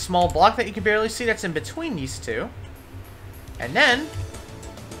 There's a small block that you can barely see that's in between these two. And then,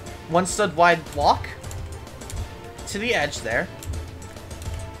 1 stud wide block to the edge there.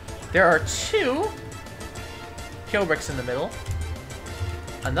 There are 2 kill bricks in the middle.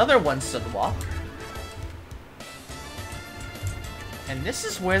 Another 1 stud walk. And this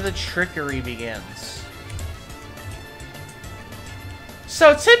is where the trickery begins.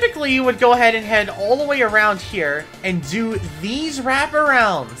 So typically you would go ahead and head all the way around here and do these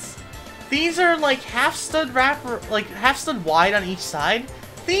wraparounds. These are like half stud wide on each side.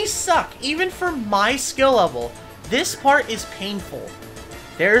 These suck, even for my skill level. This part is painful.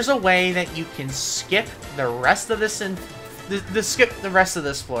 There's a way that you can skip the rest of this skip the rest of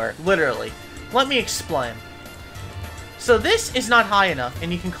this floor, literally. Let me explain. So this is not high enough,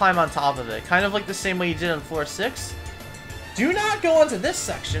 and you can climb on top of it, kind of like the same way you did on floor 6. Do not go onto this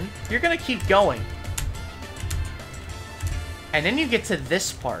section. You're going to keep going. And then you get to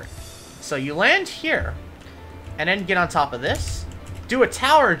this part. So you land here, and then get on top of this, do a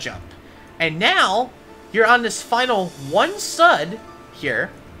tower jump. And now, you're on this final one stud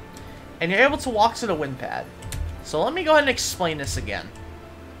here, and you're able to walk to the wind pad. So let me go ahead and explain this again.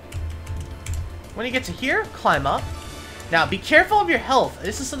 When you get to here, climb up. Now, be careful of your health.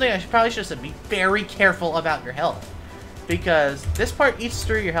 This is something I probably should have said. Be very careful about your health, because this part eats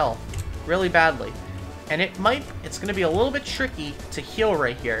through your health really badly. And it's going to be a little bit tricky to heal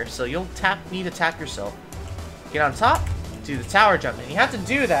right here, so you'll need to tap yourself. Get on top, do the tower jump. And you have to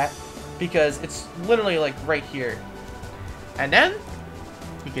do that because it's literally like right here. And then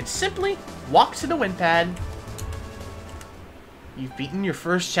you can simply walk to the wind pad. You've beaten your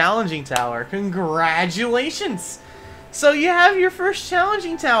first challenging tower. Congratulations! So you have your first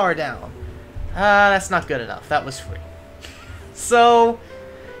challenging tower down. That's not good enough. That was free. So,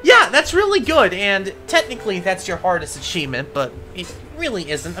 yeah, that's really good. And technically, that's your hardest achievement, but it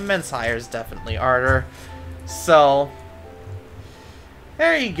really isn't. Immense Ire is definitely harder. So,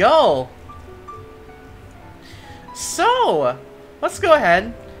 there you go. So, let's go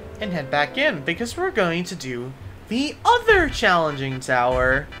ahead and head back in, because we're going to do the other challenging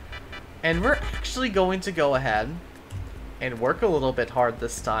tower. And we're actually going to go ahead and work a little bit hard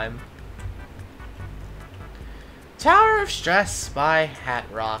this time. Tower of Stress by Hat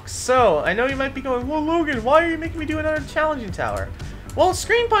Rocks. So, I know you might be going, well, Logan, why are you making me do another challenging tower? Well,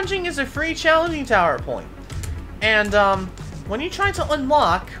 screen punching is a free challenging tower point. And, when you try to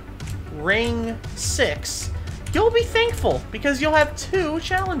unlock Ring 6, you'll be thankful, because you'll have 2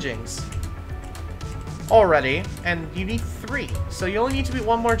 challengings already, and you need 3. So you only need to beat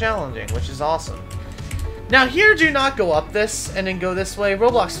 1 more challenging, which is awesome. Now here, do not go up this and then go this way.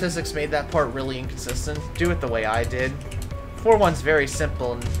 Roblox physics made that part really inconsistent. Do it the way I did. 4-1's very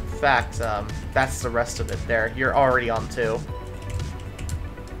simple. In fact, that's the rest of it there. You're already on 2.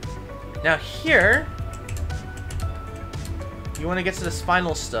 Now here, you want to get to this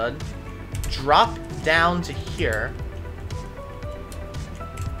final stud. Drop down to here.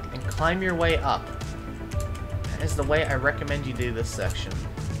 And climb your way up. That is the way I recommend you do this section.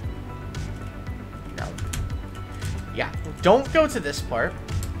 Yeah, don't go to this part.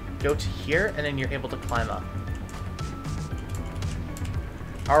 Go to here, and then you're able to climb up.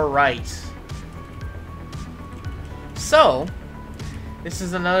 Alright. So, this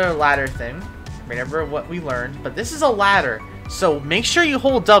is another ladder thing. Remember what we learned, but this is a ladder. So, make sure you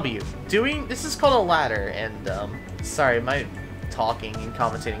hold W. This is called a ladder, and, sorry, my talking and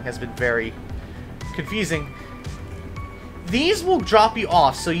commentating has been very confusing. These will drop you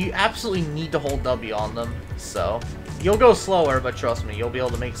off, so you absolutely need to hold W on them. So, you'll go slower, but trust me, you'll be able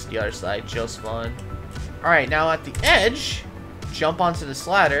to make it to the other side just fine. Alright, now at the edge, jump onto this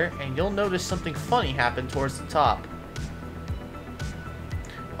ladder, and you'll notice something funny happen towards the top.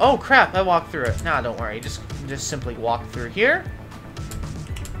 Oh crap, I walked through it. Nah, don't worry, just simply walk through here.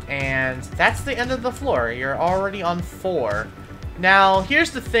 And that's the end of the floor. You're already on 4. Now, here's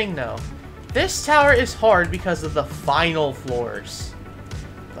the thing though. This tower is hard because of the final floors.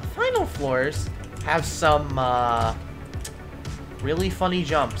 The final floors have some really funny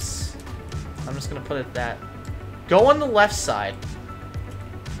jumps. I'm just gonna put it at that. Go on the left side.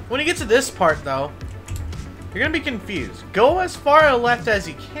 When you get to this part though, you're gonna be confused. Go as far left as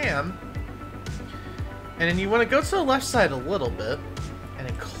you can, and then you want to go to the left side a little bit, and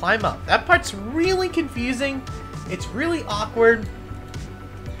then climb up. That part's really confusing. It's really awkward.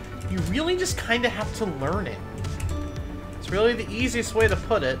 You really just kind of have to learn it. It's really the easiest way to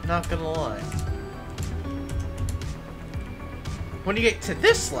put it, not gonna lie. When you get to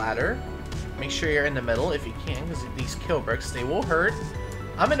this ladder, make sure you're in the middle if you can, because these kill bricks, they will hurt.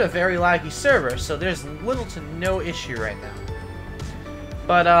 I'm in a very laggy server, so there's little to no issue right now.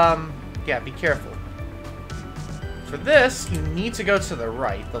 But, yeah, be careful. For this, you need to go to the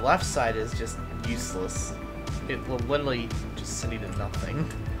right. The left side is just useless. It will literally just send you to nothing.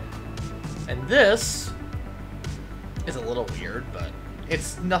 And this is a little weird, but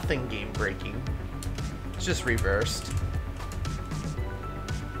it's nothing game-breaking. It's just reversed.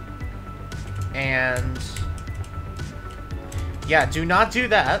 And yeah, do not do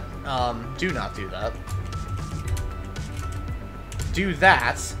that. Do not do that. Do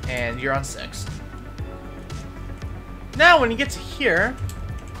that, and you're on 6. Now, when you get to here,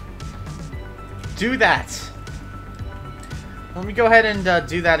 do that. Let me go ahead and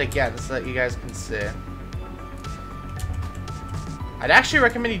do that again so that you guys can see. I'd actually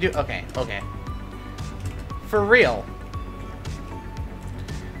recommend you do... Okay. For real.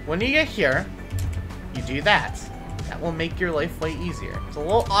 when you get here, you do that. That will make your life way easier. It's a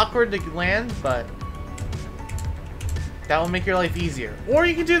little awkward to land, but that will make your life easier. Or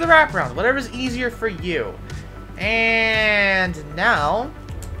you can do the wraparound, whatever's easier for you. And now,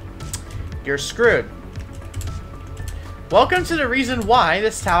 you're screwed. Welcome to the reason why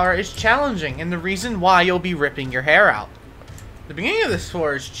this tower is challenging, and the reason why you'll be ripping your hair out. The beginning of this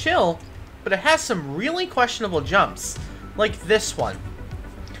floor is chill, but it has some really questionable jumps, like this one.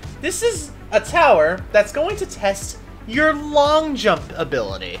 This is a tower that's going to test your long jump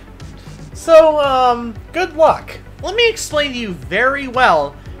ability. So, good luck. Let me explain to you very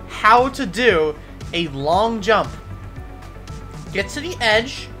well how to do a long jump. Get to the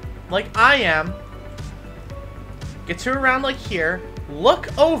edge, like I am. Get to around like here.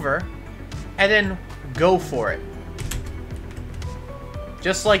 Look over, and then go for it.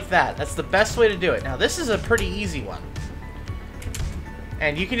 Just like that. That's the best way to do it. Now, this is a pretty easy one.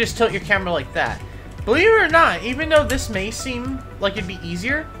 And you can just tilt your camera like that. Believe it or not, even though this may seem like it'd be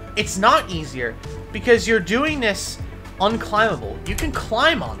easier, it's not easier. Because you're doing this unclimbable. You can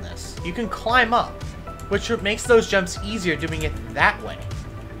climb on this. You can climb up. Which makes those jumps easier doing it that way.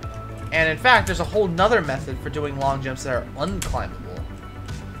 And in fact, there's a whole nother method for doing long jumps that are unclimbable.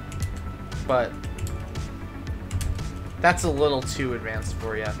 But that's a little too advanced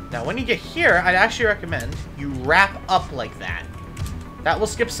for you. Now, when you get here, I'd actually recommend you wrap up like that. That will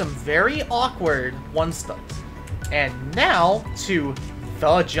skip some very awkward one-stunts. And now to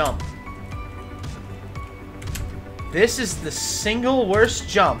the jump. This is the single worst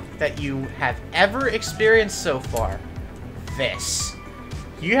jump that you have ever experienced so far. This.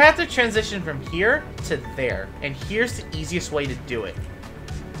 You have to transition from here to there. And here's the easiest way to do it.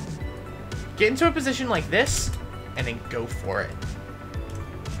 Get into a position like this, and then go for it.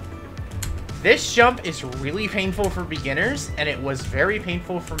 This jump is really painful for beginners, and it was very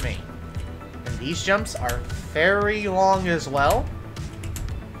painful for me. And these jumps are very long as well.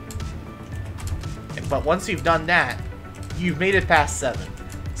 But once you've done that, you've made it past 7.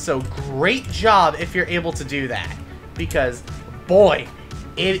 So great job if you're able to do that. Because, boy,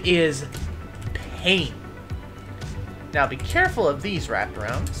 it is pain. Now be careful of these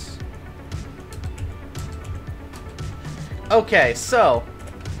wraparounds. Okay, so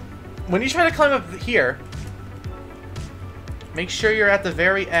when you try to climb up here, make sure you're at the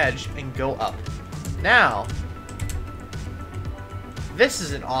very edge and go up. Now, this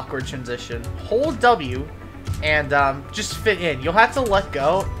is an awkward transition. Hold W and just fit in. You'll have to let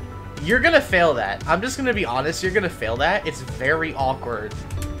go. You're going to fail that. I'm just going to be honest. You're going to fail that. It's very awkward.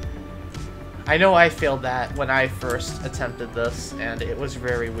 I know I failed that when I first attempted this, and it was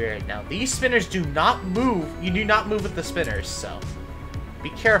very weird. Now, these spinners do not move. You do not move with the spinners, so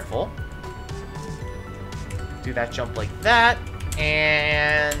be careful. Do that jump like that,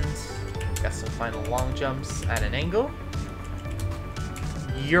 and got some final long jumps at an angle.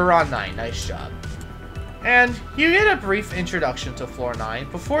 You're on 9. Nice job. And you get a brief introduction to floor 9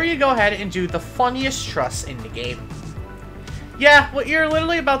 before you go ahead and do the funniest truss in the game. Yeah, what you're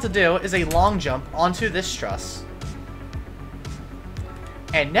literally about to do is a long jump onto this truss.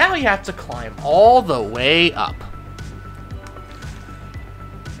 And now you have to climb all the way up.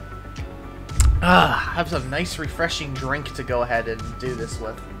 Have some nice refreshing drink to go ahead and do this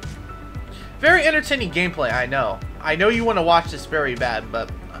with. Very entertaining gameplay, I know. I know you want to watch this very bad, but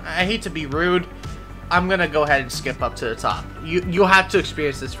I hate to be rude. I'm gonna go ahead and skip up to the top. You'll have to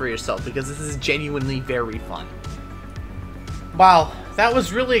experience this for yourself because this is genuinely very fun. Wow, that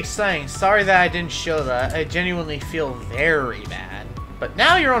was really exciting. Sorry that I didn't show that. I genuinely feel very bad. But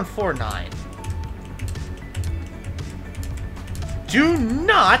now you're on floor 9. Do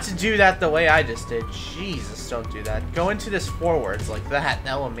not do that the way I just did. Jesus, don't do that. Go into this forwards like that.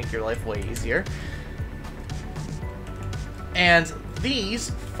 That will make your life way easier. And these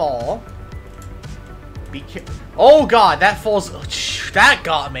fall. Oh god, that falls. That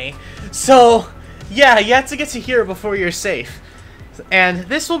got me. So, yeah, you have to get to here before you're safe. And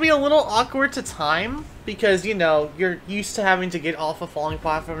this will be a little awkward to time because, you know, you're used to having to get off of falling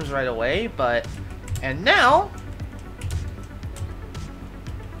platforms right away, but... And now...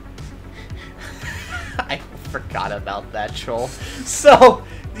 I forgot about that troll. So,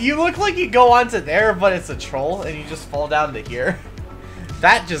 you look like you go onto there, but it's a troll, and you just fall down to here.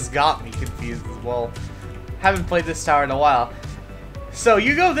 That just got me confused as well. Haven't played this tower in a while. So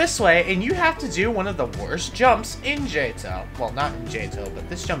you go this way, and you have to do one of the worst jumps in J-Tow. Well, not in J-Tow, but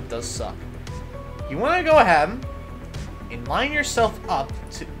this jump does suck. You want to go ahead and line yourself up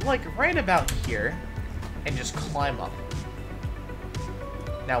to, like, right about here, and just climb up.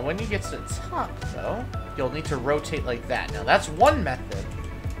 Now, when you get to the top, though, you'll need to rotate like that. Now, that's one method.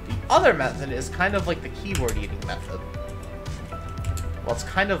 other method is kind of like the keyboard eating method. Well, it's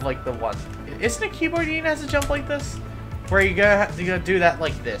kind of like the one. Isn't it keyboard eating has a jump like this? Where you're gonna do that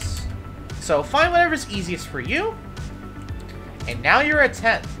like this. So find whatever's easiest for you. And now you're at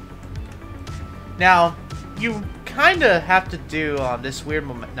 10. Now, you kind of have to do this weird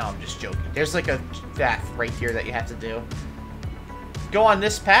moment. No, I'm just joking. There's like a path right here that you have to do. Go on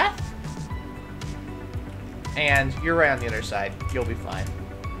this path. And you're right on the other side. You'll be fine.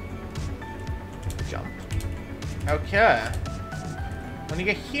 Jump. Okay. When you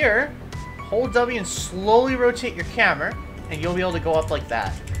get here, hold W and slowly rotate your camera, and you'll be able to go up like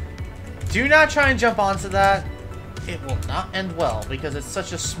that. Do not try and jump onto that. It will not end well, because it's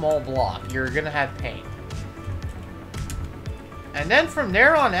such a small block. You're gonna have pain. And then from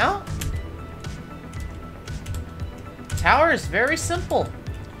there on out, tower is very simple.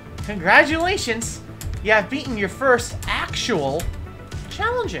 Congratulations! You have beaten your first actual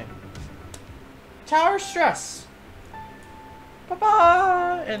challenging tower stress.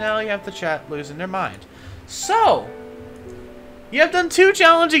 Bye-bye! And now you have the chat losing their mind. So, you have done 2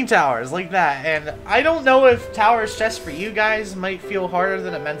 challenging towers like that, and I don't know if tower stress for you guys might feel harder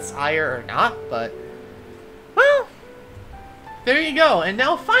than Immense Ire or not, but, well, there you go. And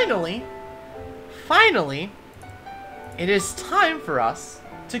now finally, it is time for us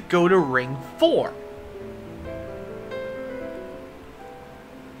to go to Ring 4.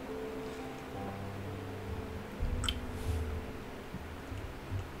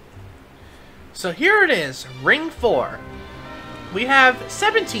 So here it is, Ring 4. We have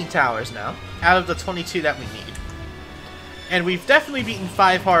 17 towers now, out of the 22 that we need. And we've definitely beaten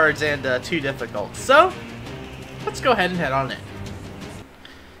 5 hards and 2 difficult. So, let's go ahead and head on in.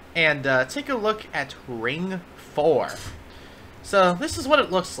 And take a look at Ring 4. So, this is what it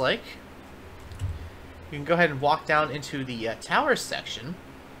looks like. You can go ahead and walk down into the tower section.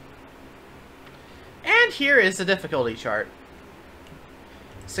 And here is the difficulty chart.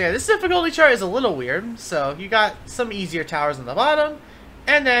 So yeah, this difficulty chart is a little weird. So you got some easier towers on the bottom,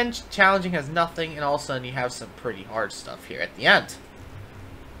 and then challenging has nothing, and all of a sudden you have some pretty hard stuff here at the end.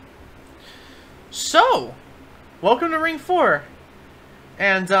 So, welcome to Ring 4.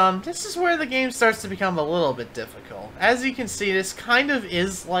 And this is where the game starts to become a little bit difficult. As you can see, this kind of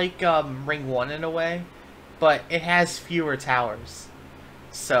is like Ring 1 in a way, but it has fewer towers.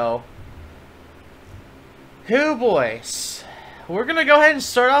 So, oh boy. We're going to go ahead and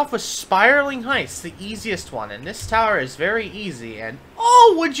start off with Spiraling Heights, the easiest one. And this tower is very easy. And,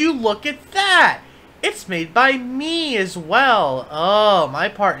 oh, would you look at that? It's made by me as well. Oh, my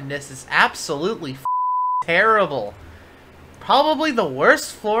part in this is absolutely terrible. Probably the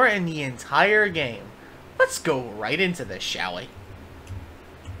worst floor in the entire game. Let's go right into this, shall we?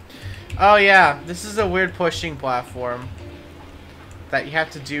 Oh, yeah. This is a weird pushing platform that you have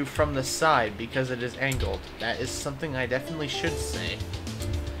to do from the side because it is angled. That is something I definitely should say.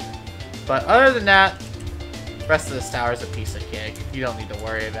 But other than that, the rest of this tower is a piece of cake. You don't need to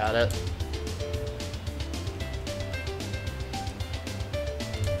worry about it.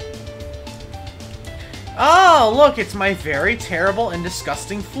 Oh, look, it's my very terrible and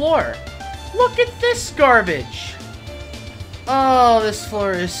disgusting floor. Look at this garbage. Oh, this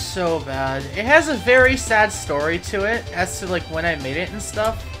floor is so bad. It has a very sad story to it as to like when I made it and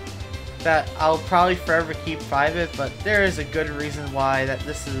stuff that I'll probably forever keep private, but there is a good reason why that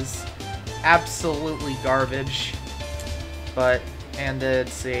this is absolutely garbage. But, and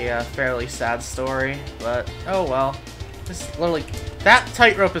it's a fairly sad story, but oh well. This is literally, that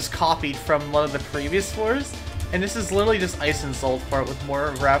tightrope is copied from one of the previous floors, and this is literally just ice and salt part with more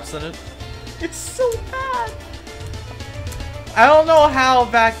wraps in it. It's so bad! I don't know how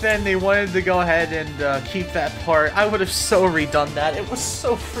back then they wanted to go ahead and keep that part. I would have so redone that. It was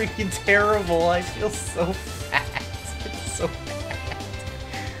so freaking terrible. I feel so bad. It's so bad.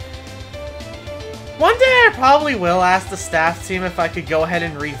 One day I probably will ask the staff team if I could go ahead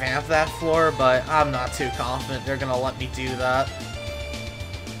and revamp that floor, but I'm not too confident they're gonna let me do that.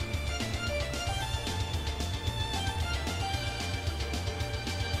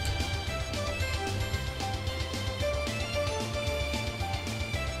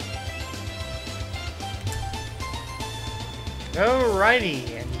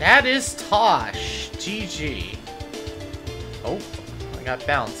 Alrighty, and that is Tosh. GG. Oh, I got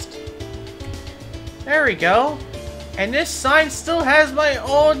bounced. There we go. And this sign still has my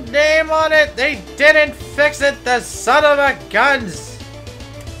old name on it. They didn't fix it, the son of a guns.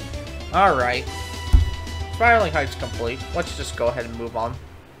 Alright. Spiraling Heights complete. Let's just go ahead and move on.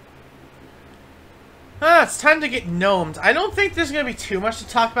 It's time to get gnomed. I don't think there's gonna be too much to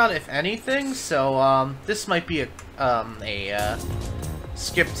talk about, if anything. So, this might be a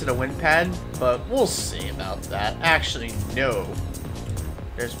skip to the wind pad, but we'll see about that. Actually, no.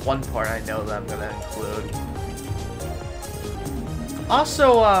 There's one part I know that I'm gonna include.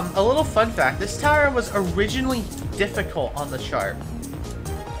 Also, a little fun fact, this tower was originally difficult on the chart.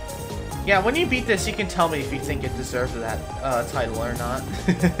 Yeah, when you beat this, you can tell me if you think it deserves that title or not.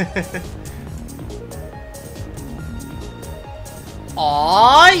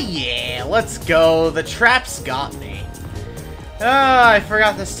 Aw, yeah, let's go. The traps got me. I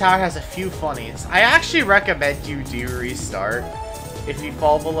forgot this tower has a few funnies. I actually recommend you do restart if you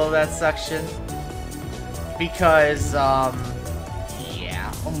fall below that section. Because,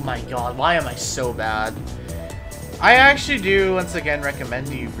 yeah. Oh my god, why am I so bad? I actually do, once again, recommend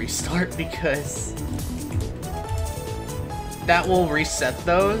you restart because that will reset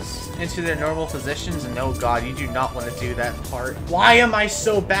those into their normal positions, and oh god, you do not want to do that part. Why am I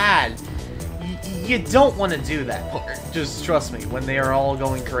so bad? You don't want to do that part. Just trust me, when they are all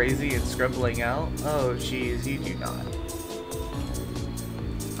going crazy and scribbling out, oh jeez, you do not.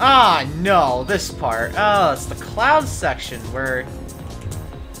 Ah, no, this part. Oh, it's the cloud section where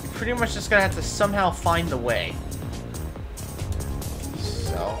you're pretty much just gonna have to somehow find the way.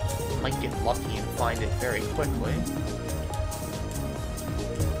 So, you might get lucky and find it very quickly.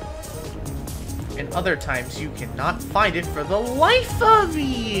 And other times you cannot find it for the life of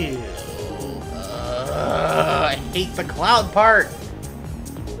you. I hate the cloud part.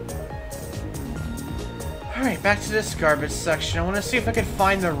 Alright, back to this garbage section. I want to see if I can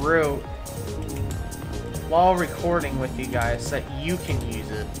find the route while recording with you guys so that you can use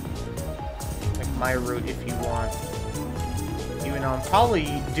it. Like my route if you want. Even though I'm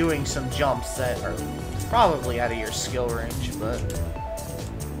probably doing some jumps that are probably out of your skill range, but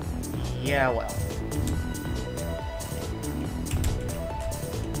yeah, well.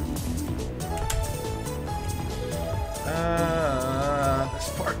 This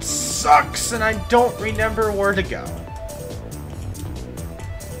part sucks, and I don't remember where to go.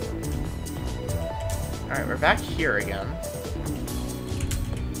 Alright, we're back here again.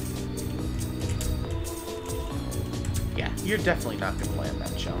 Yeah, you're definitely not gonna land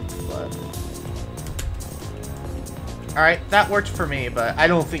that jump, but... Alright, that worked for me, but I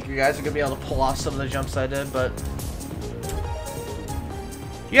don't think you guys are gonna be able to pull off some of the jumps I did, but...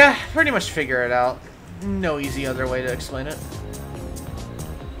 Yeah, pretty much figure it out. No easy other way to explain it.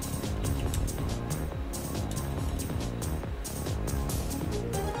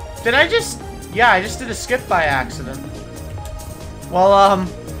 Did I just... Yeah, I just did a skip by accident. Well,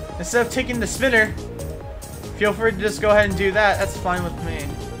 instead of taking the spinner, feel free to just go ahead and do that. That's fine with me.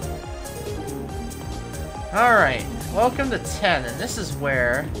 Alright, welcome to 10, and this is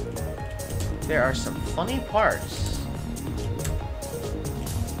where there are some funny parts.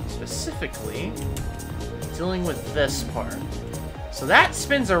 Specifically, dealing with this part. So that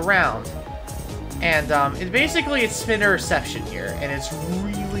spins around, and it's spinner reception here, and it's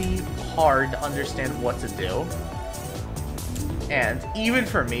really hard to understand what to do. And even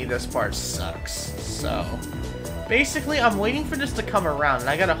for me, this part sucks. So basically, I'm waiting for this to come around, and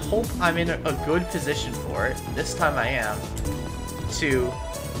I gotta hope I'm in a good position for it. This time I am. To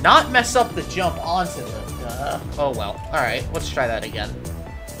not mess up the jump onto the... oh well. Alright, let's try that again.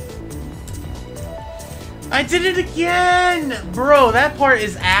 I did it again! Bro, that part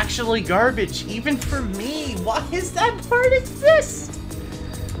is actually garbage, even for me. Why does that part exist?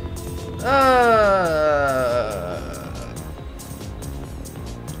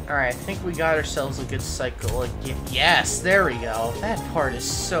 Alright, I think we got ourselves a good cycle again. Yes, there we go. That part is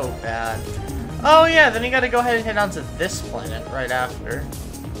so bad. Oh yeah, then you gotta go ahead and head onto this planet right after.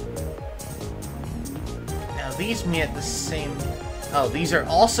 Now these meet at the same... Oh, these are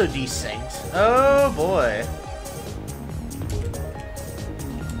also desynced. Oh boy.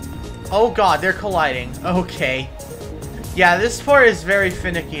 Oh god, they're colliding. Okay. Yeah, this part is very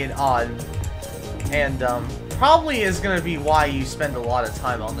finicky and odd. And, probably is gonna be why you spend a lot of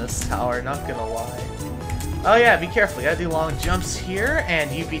time on this tower, not gonna lie. Oh yeah, be careful. You gotta do long jumps here, and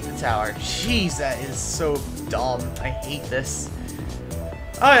you beat the tower. Jeez, that is so dumb. I hate this.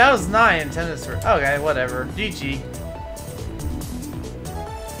 Oh, that was 9. 10 is for... Okay, whatever. GG.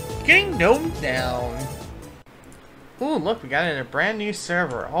 Getting Gnomed down. Ooh, look, we got in a brand new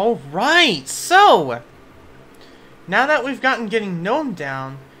server. Alright, so... Now that we've gotten getting Gnomed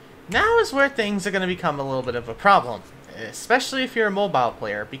down, now is where things are going to become a little bit of a problem. Especially if you're a mobile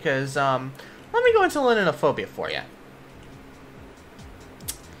player, because, let me go into Linonophobia for you.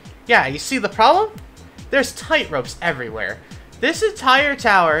 Yeah, you see the problem? There's tightropes everywhere. This entire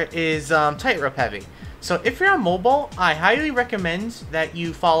tower is, tightrope heavy. So if you're on mobile, I highly recommend that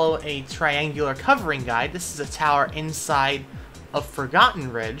you follow a triangular covering guide. This is a tower inside of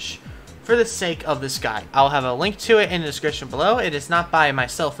Forgotten Ridge for the sake of this guy. I'll have a link to it in the description below. It is not by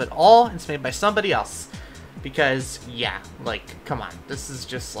myself at all. It's made by somebody else. Because, yeah, like, come on. This is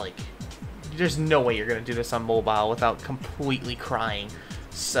just, like, there's no way you're going to do this on mobile without completely crying.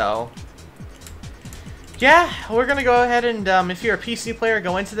 So, yeah, we're going to go ahead and, if you're a PC player,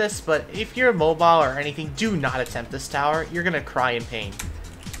 go into this. But if you're mobile or anything, do not attempt this tower. You're going to cry in pain.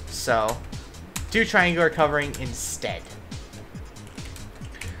 So, do triangular covering instead.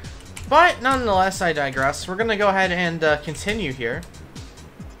 But, nonetheless, I digress. We're going to go ahead and continue here.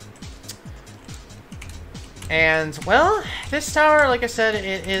 And, well, this tower, like I said,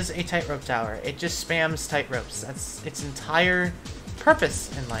 it is a tightrope tower. It just spams tightropes. That's its entire purpose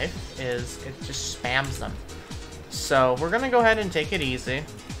in life, is it just spams them. So we're gonna go ahead and take it easy.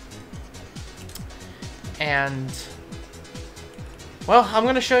 And, well, I'm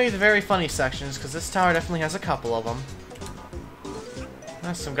gonna show you the very funny sections, because this tower definitely has a couple of them.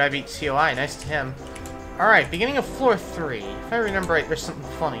 Oh, some guy beat TOI, nice to him. Alright, beginning of floor 3. If I remember right, there's something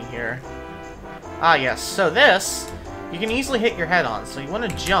funny here. Ah yes, so this, you can easily hit your head on, so you want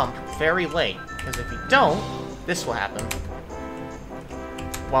to jump very late, because if you don't, this will happen.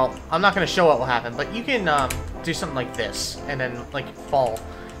 Well, I'm not going to show what will happen, but you can do something like this, and then, like, fall.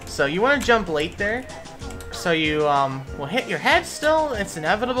 So you want to jump late there, so you will hit your head still, it's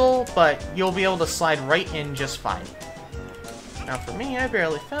inevitable, but you'll be able to slide right in just fine. Now for me, I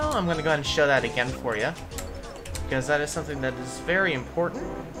barely fell. I'm going to go ahead and show that again for you, because that is something that is very important.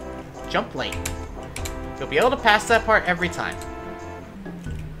 Jump late. You'll be able to pass that part every time.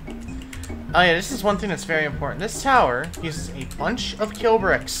 Oh yeah, this is one thing that's very important. This tower uses a bunch of kill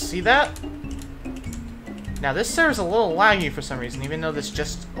bricks. See that? Now this server's a little laggy for some reason, even though this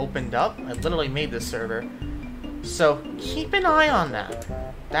just opened up. I literally made this server. So keep an eye on that.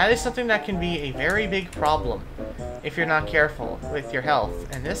 That is something that can be a very big problem if you're not careful with your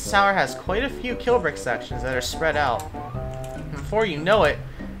health. And this tower has quite a few kill brick sections that are spread out. And before you know it,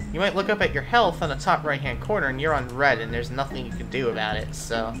 you might look up at your health on the top right-hand corner and you're on red and there's nothing you can do about it,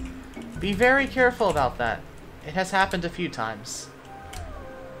 so be very careful about that. It has happened a few times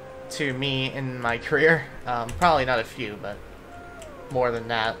to me in my career. Probably not a few, but more than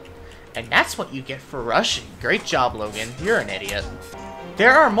that. And that's what you get for rushing. Great job, Logan. You're an idiot.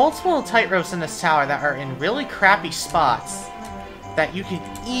 There are multiple tightropes in this tower that are in really crappy spots that you can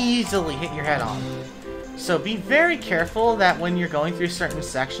easily hit your head on. So be very careful that when you're going through certain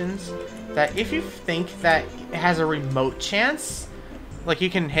sections, that if you think that it has a remote chance, like you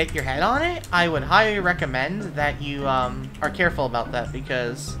can hit your head on it, I would highly recommend that you are careful about that,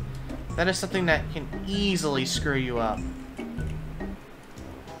 because that is something that can easily screw you up.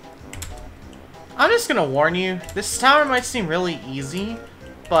 I'm just gonna warn you, this tower might seem really easy,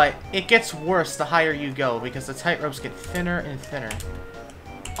 but it gets worse the higher you go, because the tightropes get thinner and thinner.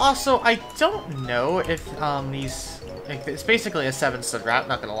 Also, I don't know if these, like, it's basically a 7-stud route,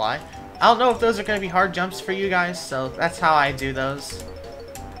 not gonna lie. I don't know if those are gonna be hard jumps for you guys, so that's how I do those.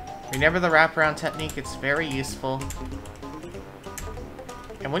 Remember the wraparound technique, it's very useful.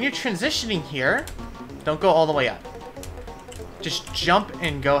 And when you're transitioning here, don't go all the way up. Just jump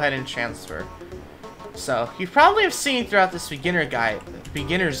and go ahead and transfer. So, you probably have seen throughout this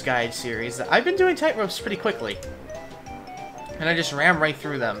beginner's guide series that I've been doing tightropes pretty quickly. And I just ram right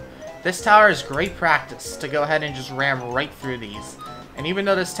through them. This tower is great practice to go ahead and just ram right through these. And even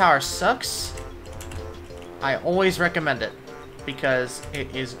though this tower sucks, I always recommend it, because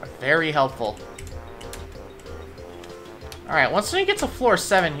it is very helpful. Alright, once we get to floor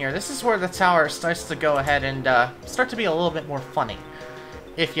 7 here, this is where the tower starts to go ahead and start to be a little bit more funny,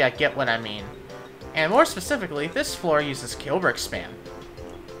 if you get what I mean. And more specifically, this floor uses kill brick spam.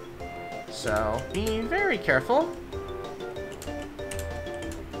 So, be very careful.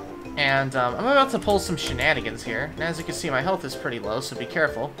 And I'm about to pull some shenanigans here. And as you can see, my health is pretty low, so be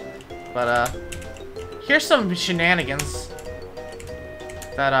careful. But here's some shenanigans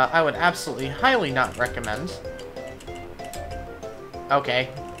that I would absolutely highly not recommend. Okay.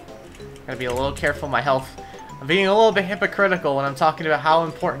 Gotta be a little careful with my health. I'm being a little bit hypocritical when I'm talking about how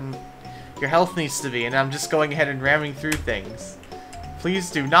important your health needs to be, and I'm just going ahead and ramming through things.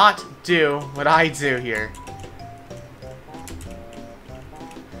 Please do not do what I do here.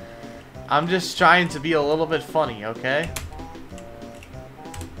 I'm just trying to be a little bit funny, okay?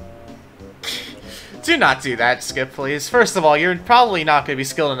 Do not do that, Skip, please. First of all, you're probably not going to be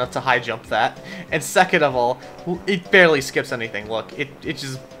skilled enough to high jump that. And second of all, it barely skips anything. Look, it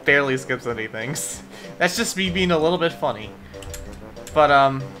just barely skips anything. That's just me being a little bit funny. But,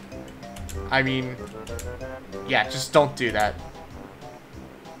 I mean, yeah, just don't do that.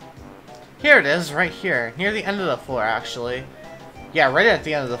 Here it is, right here, near the end of the floor, actually. Yeah, right at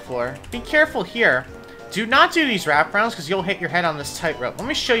the end of the floor. Be careful here. Do not do these wraparounds because you'll hit your head on this tightrope. Let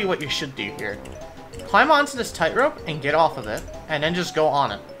me show you what you should do here. Climb onto this tightrope and get off of it, and then just go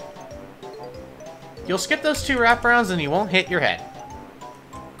on it. You'll skip those 2 wraparounds and you won't hit your head.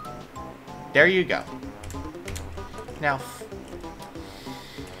 There you go. Now,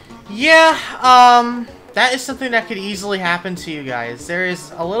 yeah, that is something that could easily happen to you guys. There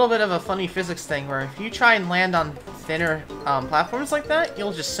is a little bit of a funny physics thing where if you try and land on thinner platforms like that,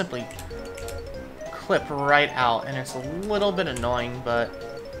 you'll just simply clip right out, and it's a little bit annoying, but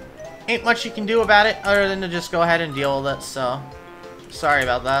ain't much you can do about it other than to just go ahead and deal with it, so sorry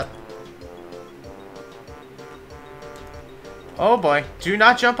about that. Oh boy, do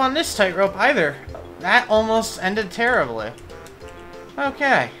not jump on this tightrope either. That almost ended terribly.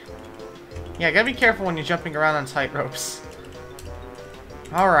 Okay. Yeah, gotta be careful when you're jumping around on tightropes.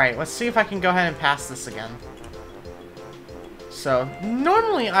 Alright, let's see if I can go ahead and pass this again. So,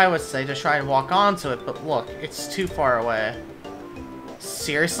 normally I would say to try and walk onto it, but look, it's too far away.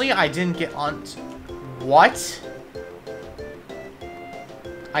 Seriously? I didn't get on... What?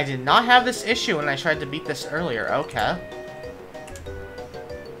 I did not have this issue when I tried to beat this earlier. Okay.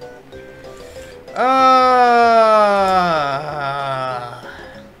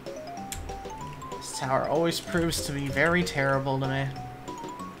 This tower always proves to be very terrible to me.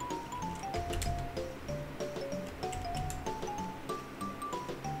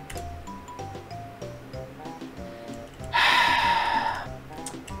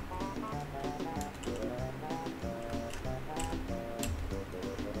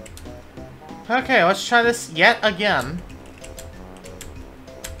 Okay, let's try this yet again.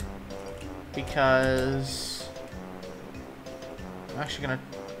 Because I'm actually gonna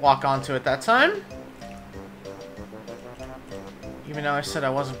walk onto it that time. Even though I said I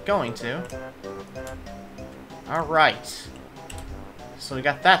wasn't going to. Alright. So we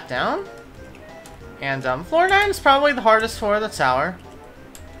got that down. And floor 9 is probably the hardest floor of the tower.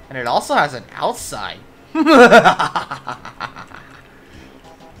 And it also has an outside.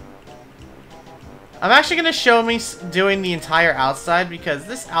 I'm actually going to show me doing the entire outside because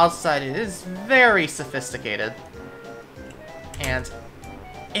this outside is very sophisticated. And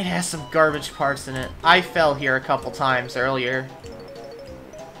it has some garbage parts in it. I fell here a couple times earlier.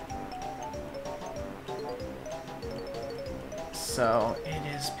 So, it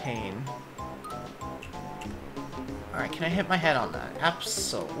is pain. Alright, can I hit my head on that?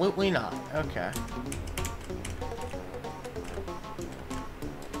 Absolutely not. Okay.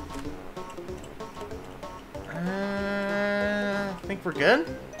 I think we're good.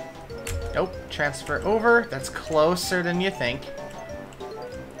 Nope. Transfer over. That's closer than you think.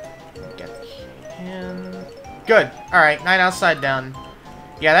 Get in. Good. Alright, 9 outside done.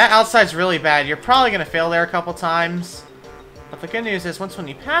 Yeah, that outside's really bad. You're probably going to fail there a couple times. But the good news is, when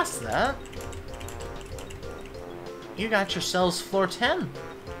you pass that, you got yourselves floor 10.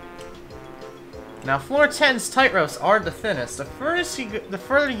 Now, floor 10's tight ropes are the thinnest. The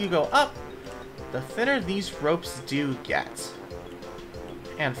further you go up, the thinner these ropes do get.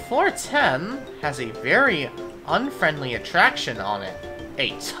 And floor 10 has a very unfriendly attraction on it.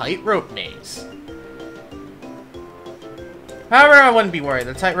 A tightrope maze. However, I wouldn't be worried.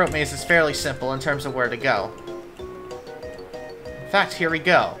 The tightrope maze is fairly simple in terms of where to go. In fact, here we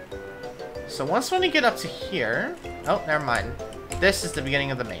go. So once when you get up to here... Oh, never mind. This is the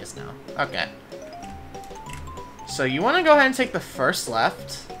beginning of the maze now. Okay. So you want to go ahead and take the first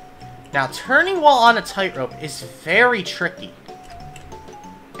left. Now, turning while on a tightrope is very tricky.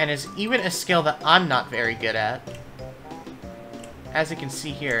 And is even a skill that I'm not very good at. As you can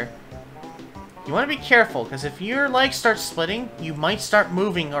see here. You want to be careful, because if your legs start splitting, you might start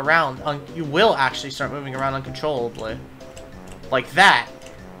moving around. You will actually start moving around uncontrollably. Like that.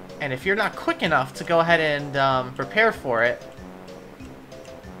 And if you're not quick enough to go ahead and prepare for it,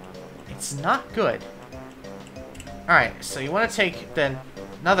 it's not good. Alright, so you want to take then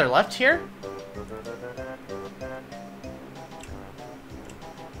another left here.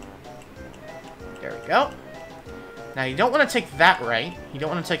 There we go. Now you don't want to take that right. You don't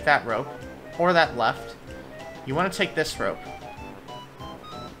want to take that rope. Or that left. You want to take this rope.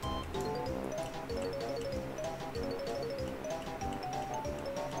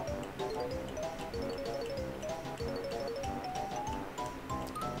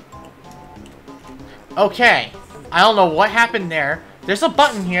 Okay. I don't know what happened there. There's a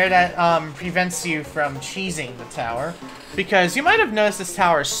button here that prevents you from cheesing the tower. Because you might have noticed this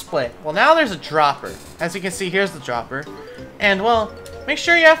tower is split. Well, now there's a dropper. As you can see, here's the dropper. And, well, make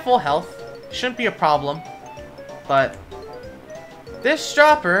sure you have full health. Shouldn't be a problem. But this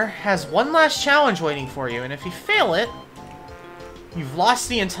dropper has one last challenge waiting for you. And if you fail it, you've lost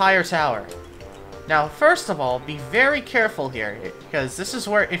the entire tower. Now, first of all, be very careful here, because this is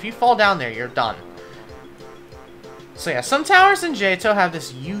where, if you fall down there, you're done. So yeah, some towers in Johto have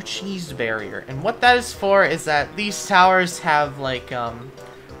this U-cheese barrier, and what that is for is that these towers have, like,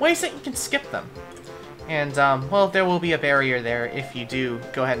 ways that you can skip them. And, well, there will be a barrier there if you do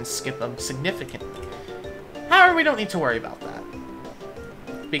go ahead and skip them significantly. However, we don't need to worry about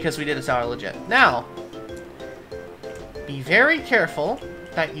that, because we did a tower legit. Now, be very careful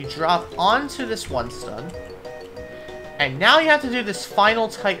that you drop onto this one stud, and now you have to do this final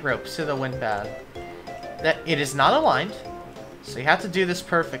tightrope to the wind pad. That it is not aligned, so you have to do this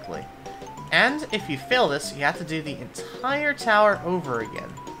perfectly. And if you fail this, you have to do the entire tower over again.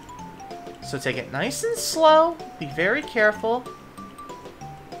 So take it nice and slow, be very careful.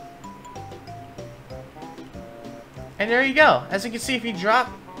 And there you go. As you can see, if you drop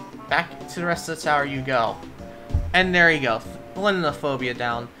back to the rest of the tower, you go. And there you go. Linonophobia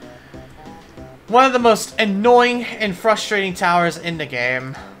down. One of the most annoying and frustrating towers in the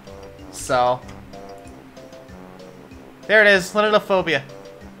game. So, there it is, Linonophobia.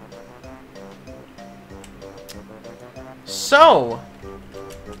 So,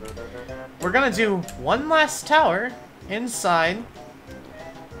 we're gonna do one last tower inside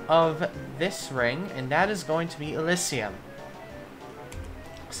of this ring, and that is going to be Elysium.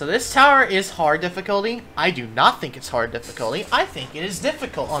 So this tower is hard difficulty. I do not think it's hard difficulty. I think it is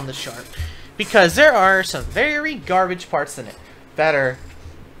difficult on the sharp, because there are some very garbage parts in it that are,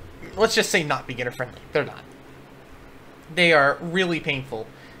 let's just say, not beginner friendly. They're not. They are really painful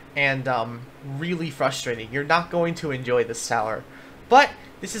and really frustrating. You're not going to enjoy this tower. But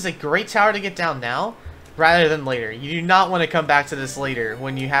this is a great tower to get down now rather than later. You do not want to come back to this later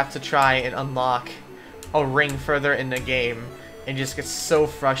when you have to try and unlock a ring further in the game and just get so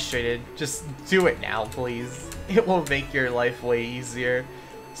frustrated. Just do it now, please. It will make your life way easier.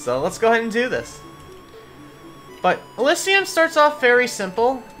 So let's go ahead and do this. But Elysium starts off very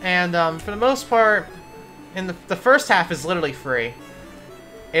simple, and for the most part, in the first half is literally free.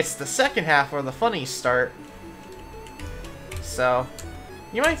 It's the second half where the funnies start. So,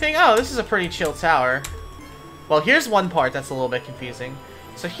 you might think, oh, this is a pretty chill tower. Well, here's one part that's a little bit confusing.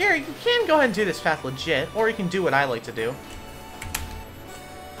 So here, you can go ahead and do this path legit, or you can do what I like to do.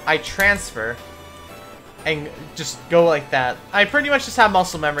 I transfer and just go like that. I pretty much just have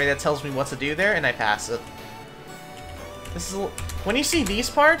muscle memory that tells me what to do there, and I pass it. This is when you see these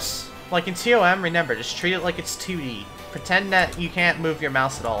parts, like in TOM, remember, just treat it like it's 2D. Pretend that you can't move your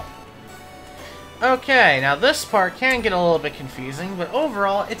mouse at all. Okay, now this part can get a little bit confusing, but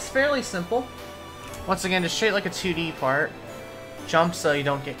overall, it's fairly simple. Once again, just treat it like a 2D part. Jump so you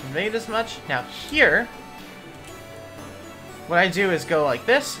don't get conveyed as much. Now here, what I do is go like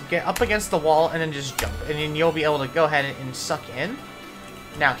this, get up against the wall, and then just jump. And then you'll be able to go ahead and suck in.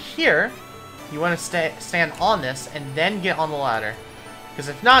 Now here, you want to stand on this and then get on the ladder. Because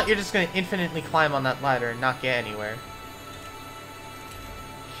if not, you're just going to infinitely climb on that ladder and not get anywhere.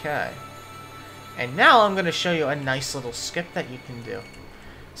 Okay. And now I'm going to show you a nice little skip that you can do.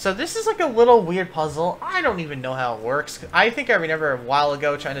 So this is like a little weird puzzle. I don't even know how it works. I think I remember a while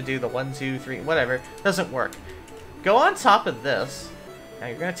ago trying to do the 1, 2, 3, whatever. Doesn't work. Go on top of this. Now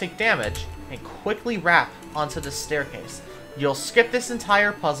you're going to take damage and quickly wrap onto the staircase. You'll skip this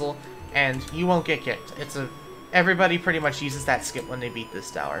entire puzzle and you won't get kicked. Everybody pretty much uses that skip when they beat this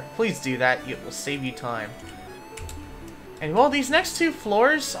tower. Please do that. It will save you time. And well, these next two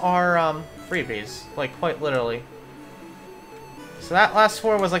floors are freebies. Like, quite literally. So that last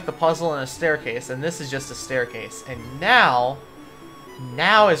floor was like the puzzle and a staircase, and this is just a staircase. And now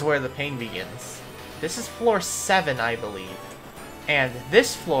is where the pain begins. This is floor 7, I believe. And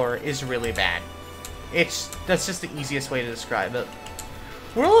this floor is really bad. That's just the easiest way to describe it.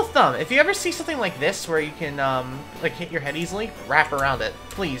 Rule of thumb, if you ever see something like this where you can like hit your head easily, wrap around it.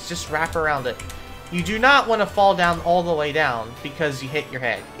 Please, just wrap around it. You do not want to fall down all the way down because you hit your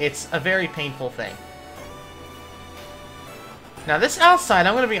head. It's a very painful thing. Now this outside,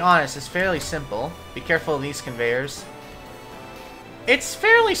 I'm going to be honest, is fairly simple. Be careful of these conveyors. It's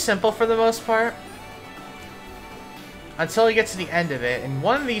fairly simple for the most part. Until you get to the end of it, and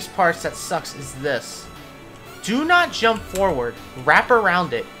one of these parts that sucks is this. Do not jump forward, wrap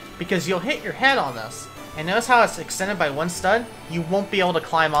around it, because you'll hit your head on this. And notice how it's extended by one stud? You won't be able to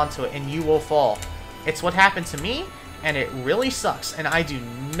climb onto it, and you will fall. It's what happened to me, and it really sucks, and I did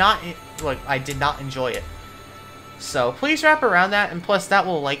not enjoy it. So please wrap around that, and plus that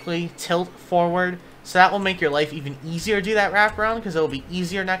will likely tilt forward, so that will make your life even easier to do that wrap around, because it will be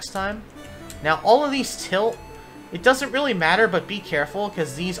easier next time. Now all of these tilt It doesn't really matter, but be careful,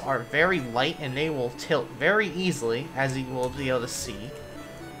 because these are very light and they will tilt very easily, as you will be able to see.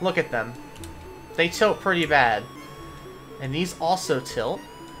 Look at them. They tilt pretty bad. And these also tilt.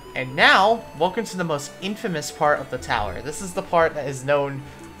 And now, welcome to the most infamous part of the tower. This is the part that is known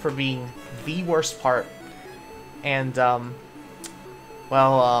for being the worst part. And,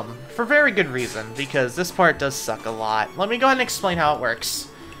 for very good reason, because this part does suck a lot. Let me go ahead and explain how it works.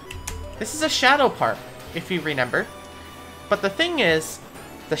 This is a shadow part, if you remember. But the thing is,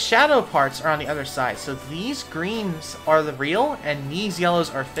 the shadow parts are on the other side. So these greens are the real, and these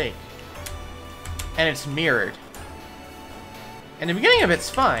yellows are fake. And it's mirrored. In the beginning of it's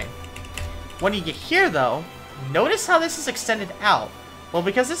fine. When you get here, though, notice how this is extended out. Well,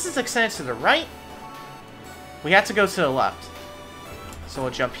 because this is extended to the right, we have to go to the left. So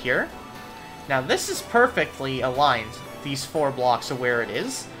we'll jump here. Now, this is perfectly aligned, these 4 blocks of where it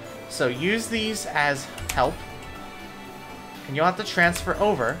is. So use these as help. And you'll have to transfer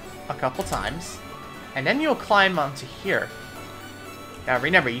over a couple times. And then you'll climb onto here. Now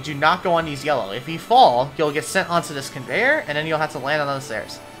remember, you do not go on these yellow. If you fall, you'll get sent onto this conveyor, and then you'll have to land on the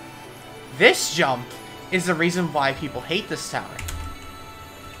stairs. This jump is the reason why people hate this tower.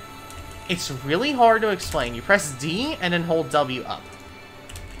 It's really hard to explain. You press D and then hold W up.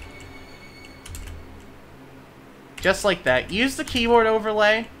 Just like that. Use the keyboard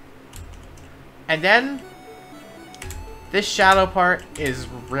overlay. And then this shadow part is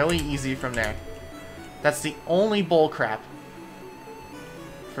really easy from there. That's the only bull crap.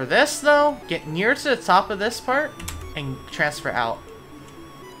 For this, though, get near to the top of this part and transfer out.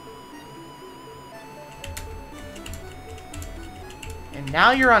 And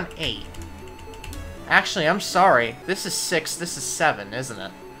now you're on 8. Actually, I'm sorry. This is 6, this is 7, isn't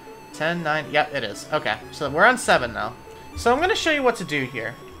it? 10, 9, yep, it is. Okay, so we're on 7 now. So I'm going to show you what to do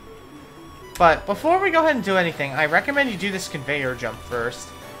here. But before we go ahead and do anything, I recommend you do this conveyor jump first.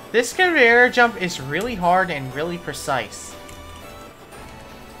 This conveyor jump is really hard and really precise.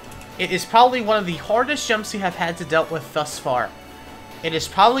 It is probably one of the hardest jumps you have had to deal with thus far. It is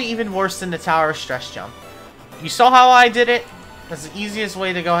probably even worse than the tower stress jump. You saw how I did it? That's the easiest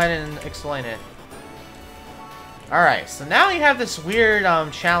way to go ahead and explain it. Alright, so now you have this weird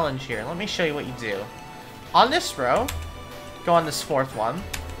challenge here. Let me show you what you do. On this row, go on this 4th one.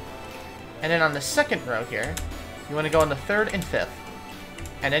 And then on the 2nd row here, you want to go on the 3rd and 5th.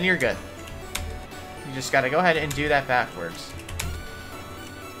 And then you're good. You just got to go ahead and do that backwards.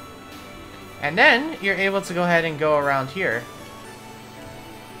 And then you're able to go ahead and go around here.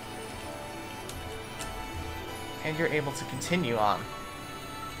 And you're able to continue on.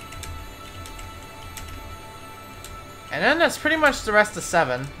 And then that's pretty much the rest of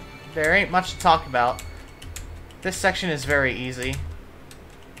 7. There ain't much to talk about. This section is very easy.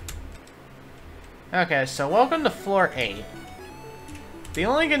 Okay, so welcome to floor 8. The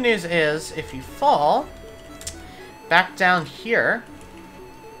only good news is, if you fall back down here,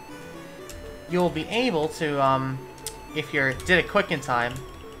 you'll be able to, if you did it quick in time,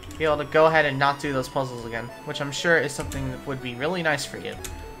 be able to go ahead and not do those puzzles again, which I'm sure is something that would be really nice for you.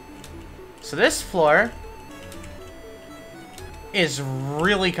 So this floor is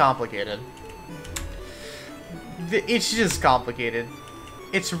really complicated. It's just complicated.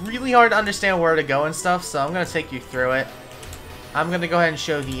 It's really hard to understand where to go and stuff, so I'm going to take you through it. I'm going to go ahead and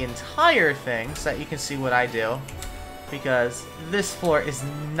show the entire thing so that you can see what I do. Because this floor is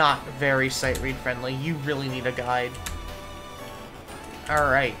not very sight read friendly. You really need a guide.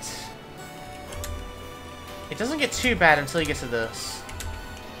 Alright. It doesn't get too bad until you get to this.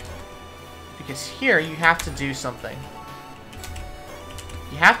 Because here you have to do something.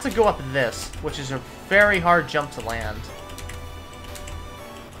 You have to go up this, which is a very hard jump to land.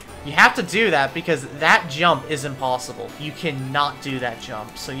 You have to do that because that jump is impossible. You cannot do that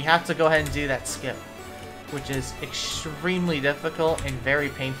jump. So you have to go ahead and do that skip, which is extremely difficult and very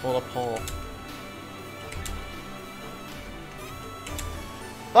painful to pull.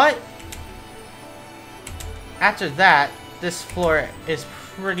 But after that, this floor is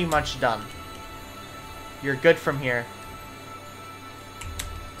pretty much done. You're good from here.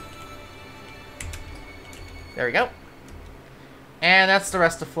 There we go. And that's the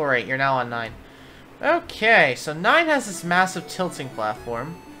rest of floor 8. You're now on 9. Okay, so 9 has this massive tilting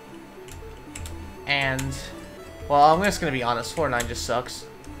platform. And, well, I'm just going to be honest. Floor 9 just sucks.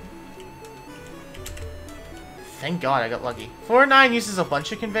 Thank God I got lucky. Floor 9 uses a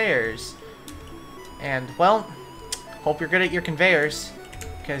bunch of conveyors. And, well, hope you're good at your conveyors,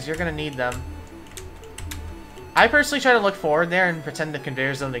 because you're going to need them. I personally try to look forward there and pretend the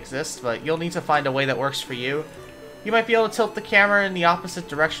conveyors don't exist, but you'll need to find a way that works for you. You might be able to tilt the camera in the opposite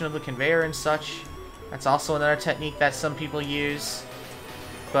direction of the conveyor and such. That's also another technique that some people use.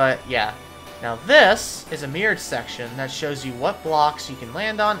 But yeah. Now this is a mirrored section that shows you what blocks you can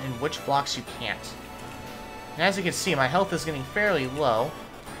land on and which blocks you can't. And as you can see, my health is getting fairly low.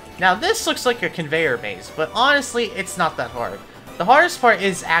 Now this looks like a conveyor base, but honestly, it's not that hard. The hardest part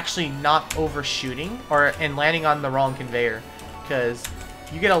is actually not overshooting and landing on the wrong conveyor, because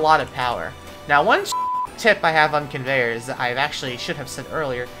you get a lot of power. Now one tip I have on conveyors that I actually should have said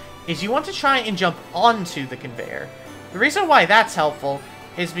earlier is you want to try and jump onto the conveyor. The reason why that's helpful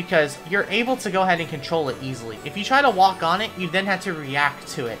is because you're able to go ahead and control it easily. If you try to walk on it, you then have to react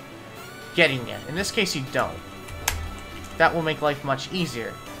to it getting it. In this case, you don't. That will make life much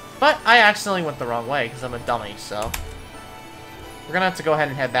easier. But I accidentally went the wrong way because I'm a dummy, so we're gonna have to go ahead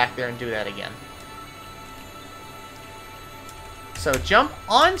and head back there and do that again. So jump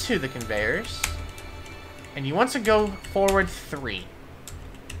onto the conveyors, and you want to go forward 3.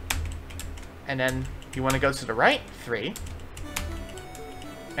 And then you want to go to the right 3.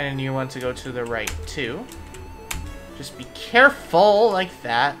 And then you want to go to the right 2. Just be careful like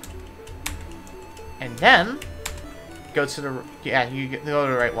that. And then go to the, yeah, you go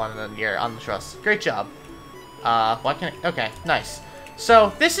to the right one, and then you're on the truss. Great job. Why can't I, okay, nice.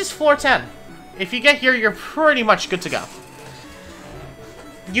 So, this is floor 10. If you get here, you're pretty much good to go.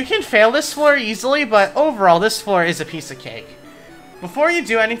 You can fail this floor easily, but overall, this floor is a piece of cake. Before you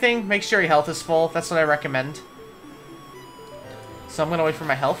do anything, make sure your health is full. That's what I recommend. So I'm gonna wait for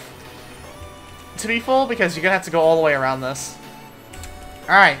my health to be full, because you're gonna have to go all the way around this.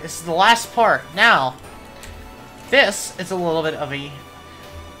 Alright, this is the last part. Now, this is a little bit of a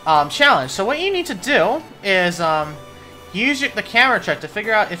challenge. So what you need to do is use the camera trick to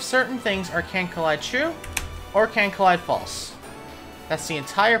figure out if certain things can collide true or can collide false. That's the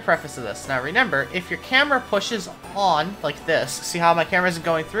entire preface of this. Now remember, if your camera pushes on like this, see how my camera isn't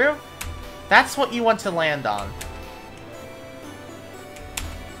going through? That's what you want to land on.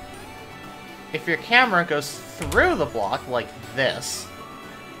 If your camera goes through the block like this,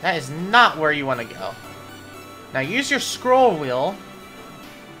 that is not where you want to go. Now use your scroll wheel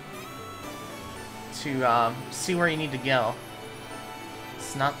to see where you need to go.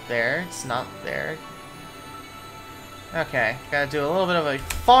 It's not there. It's not there. Okay, gotta do a little bit of a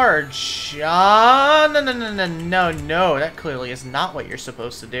far jump. No. That clearly is not what you're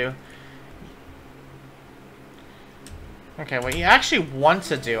supposed to do. Okay, what you actually want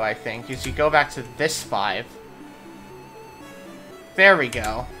to do, I think, is you go back to this 5. There we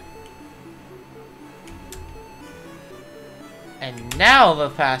go. And now the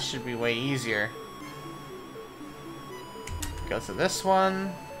path should be way easier. Go to this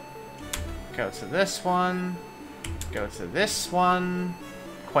one. Go to this one. Go to this one.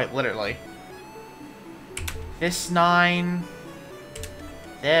 Quite literally. This 9.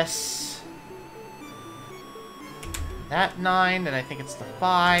 This. That 9. Then I think it's the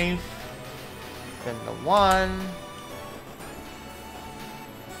 5. Then the 1.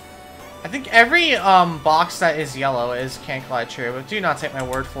 I think every box that is yellow can collide true, but do not take my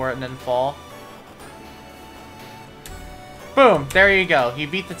word for it and then fall. Boom! There you go. You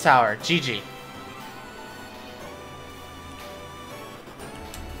beat the tower. GG.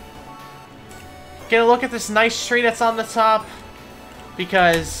 Get a look at this nice tree that's on the top,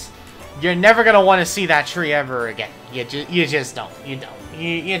 because you're never gonna want to see that tree ever again. You just don't. You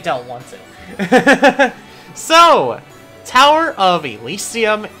don't want to. So, Tower of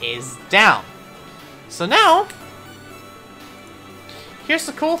Elysium is down. So now, here's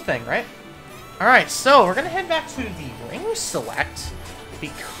the cool thing, right? Alright, so we're gonna head back to the ring select,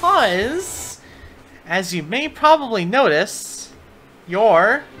 because, as you may probably notice,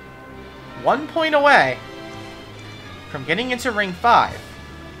 you're 1 point away from getting into ring 5.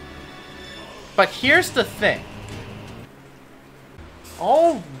 But here's the thing.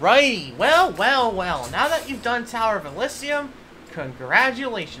 Alrighty, well. Now that you've done Tower of Elysium,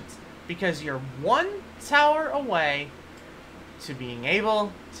 congratulations, because you're 1 tower away to being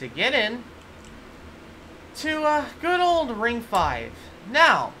able to get in to good old ring 5.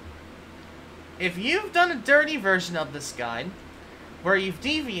 Now, if you've done a dirty version of this guide, where you've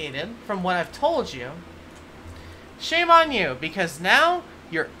deviated from what I've told you, shame on you, because now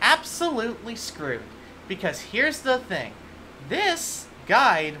you're absolutely screwed. Because here's the thing. This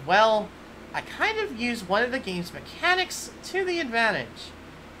guide, well, I kind of used one of the game's mechanics to the advantage.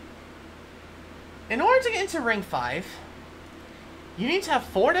 In order to get into ring 5, you need to have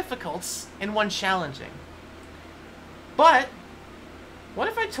 4 difficulties and 1 challenging. But, what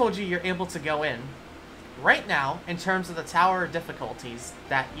if I told you you're able to go in right now in terms of the tower difficulties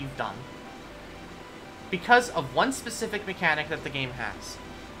that you've done, because of 1 specific mechanic that the game has?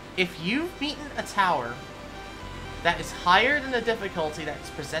 if you've beaten a tower that is higher than the difficulty that is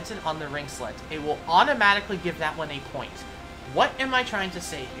presented on the ring select, it will automatically give that one a point. What am I trying to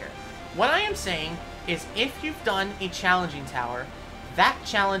say here? What I am saying is if you've done a challenging tower, that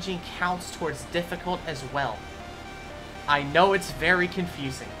challenging counts towards difficult as well. I know it's very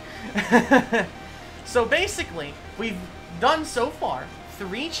confusing. So basically, we've done so far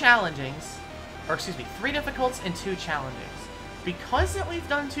 3 challengings, or excuse me, 3 difficults and 2 challengings. Because that we've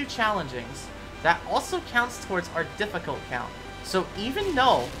done 2 challengings, that also counts towards our difficult count. So even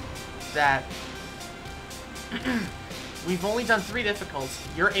though that we've only done 3 difficults,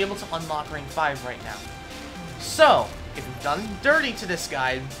 you're able to unlock Ring 5 right now. So, if you've done dirty to this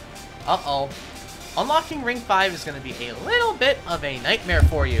guide, uh-oh, unlocking Ring 5 is going to be a little bit of a nightmare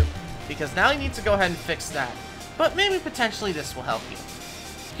for you, because now you need to go ahead and fix that. But maybe potentially this will help you.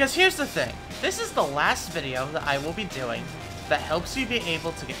 Because here's the thing, this is the last video that I will be doing that helps you be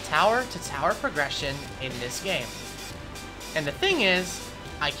able to get tower to tower progression in this game. And the thing is,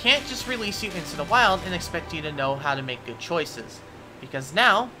 I can't just release you into the wild and expect you to know how to make good choices, because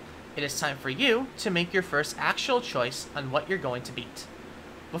now it is time for you to make your first actual choice on what you're going to beat.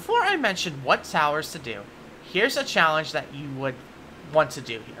 Before I mention what towers to do, here's a challenge that you would want to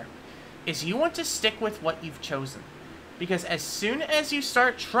do here, is you want to stick with what you've chosen. Because as soon as you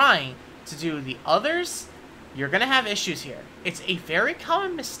start trying to do the others, you're going to have issues here. It's a very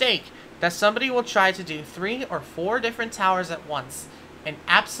common mistake that somebody will try to do 3 or 4 different towers at once and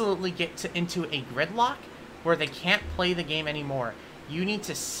absolutely get into a gridlock where they can't play the game anymore. You need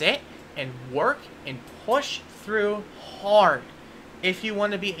to sit and work and push through hard if you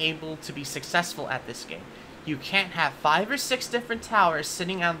want to be able to be successful at this game. You can't have 5 or 6 different towers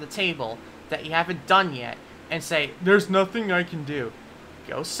sitting on the table that you haven't done yet and say, there's nothing I can do.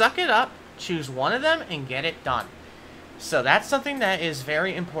 Go suck it up, choose one of them, and get it done. So that's something that is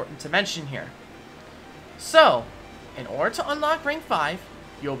very important to mention here. So, in order to unlock Ring 5,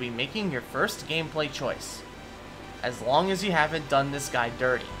 you'll be making your first gameplay choice, as long as you haven't done this guide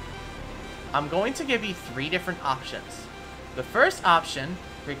dirty. I'm going to give you 3 different options. The first option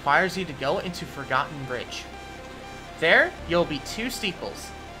requires you to go into Forgotten Bridge. There, you'll be 2 steeples.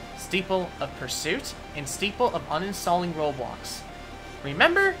 Steeple of Pursuit and Steeple of Uninstalling Roadblocks.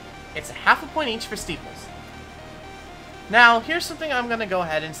 Remember, it's a half a point each for steeples. Now, here's something I'm going to go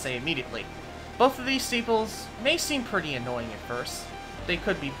ahead and say immediately. Both of these steeples may seem pretty annoying at first. They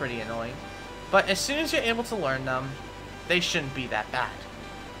could be pretty annoying. But as soon as you're able to learn them, they shouldn't be that bad.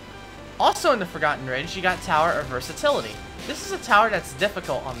 Also in the Forgotten Ridge, you got Tower of Versatility. This is a tower that's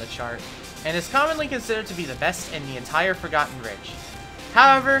difficult on the chart, and is commonly considered to be the best in the entire Forgotten Ridge.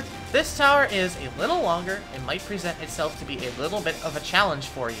 However, this tower is a little longer and might present itself to be a little bit of a challenge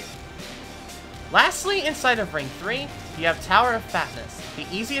for you. Lastly, inside of Ring 3, you have Tower of Fatness, the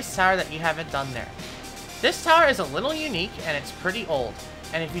easiest tower that you haven't done there. This tower is a little unique and it's pretty old,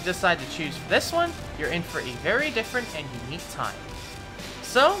 and if you decide to choose this one, you're in for a very different and unique time.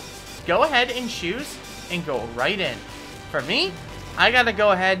 So, go ahead and choose and go right in. For me, I gotta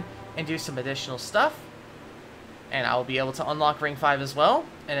go ahead and do some additional stuff, and I'll be able to unlock Ring 5 as well,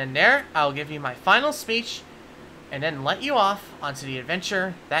 and in there, I'll give you my final speech, and then let you off onto the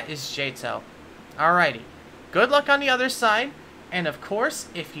adventure that is Jato. Alrighty, good luck on the other side, and of course,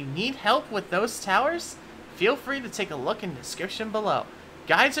 if you need help with those towers, feel free to take a look in the description below.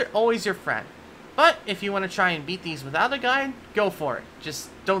 Guides are always your friend, but if you want to try and beat these without a guide, go for it. Just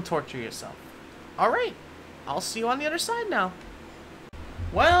don't torture yourself. Alright, I'll see you on the other side now.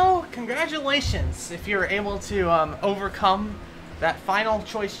 Well, congratulations if you were able to overcome that final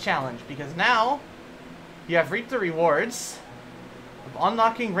choice challenge, because now you have reaped the rewards of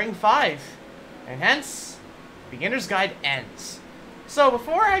unlocking Ring 5, and hence, Beginner's Guide ends. So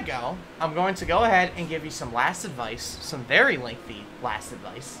before I go, I'm going to go ahead and give you some last advice, some very lengthy last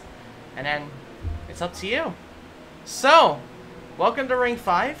advice, and then it's up to you. So, welcome to Ring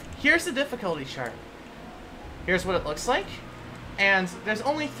 5. Here's the difficulty chart. Here's what it looks like. And there's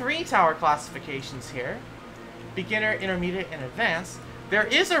only 3 tower classifications here. Beginner, Intermediate, and Advanced. There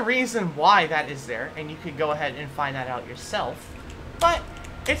is a reason why that is there, and you could go ahead and find that out yourself. But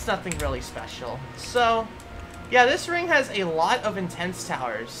it's nothing really special. So, yeah, this ring has a lot of intense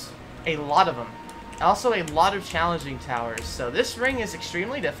towers. A lot of them. Also a lot of challenging towers. So this ring is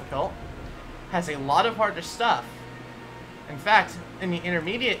extremely difficult. Has a lot of harder stuff. In fact, in the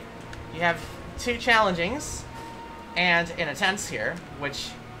Intermediate, you have 2 challengings and an intense here, which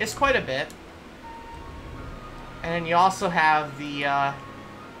is quite a bit. And then you also have the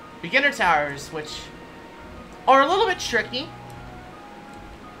beginner towers, which are a little bit tricky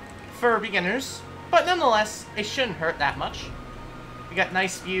for beginners, but nonetheless, it shouldn't hurt that much. We got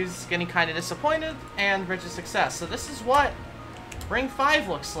nice views, getting kind of disappointed, and bridge of success. So this is what Ring 5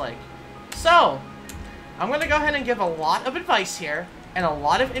 looks like. So, I'm going to go ahead and give a lot of advice here, and a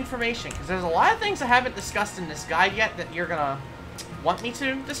lot of information, because there's a lot of things I haven't discussed in this guide yet that you're going to want me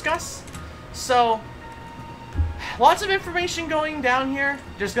to discuss. So, lots of information going down here.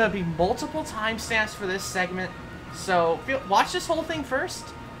 There's going to be multiple timestamps for this segment. So, watch this whole thing first,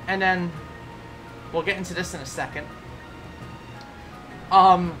 and then we'll get into this in a second.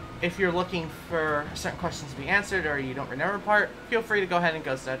 If you're looking for certain questions to be answered or you don't remember part, feel free to go ahead and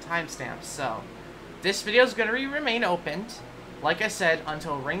go to that timestamp. So, this video is going to remain opened, like I said,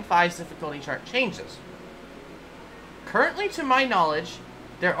 until Ring 5's difficulty chart changes. Currently, to my knowledge,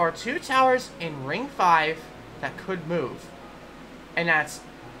 there are 2 towers in Ring 5 that could move. And that's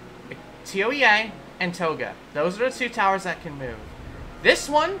TOEA and Toga. Those are the 2 towers that can move. This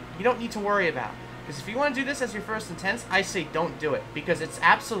one, you don't need to worry about. Because if you want to do this as your first intense, I say don't do it. Because it's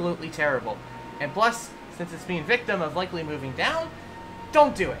absolutely terrible. And plus, since it's being victim of likely moving down,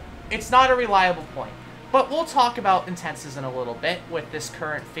 don't do it. It's not a reliable point. But we'll talk about intenses in a little bit with this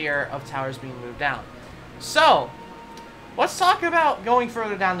current fear of towers being moved down. So, let's talk about going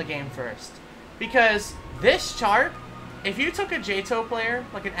further down the game first. Because this chart, if you took a JTO player,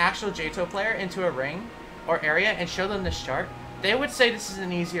 like an actual JTO player, into a ring or area and showed them this chart, they would say this is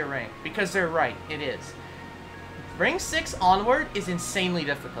an easier ring, because they're right, it is. Ring 6 onward is insanely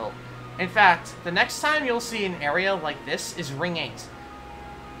difficult. In fact, the next time you'll see an area like this is Ring 8.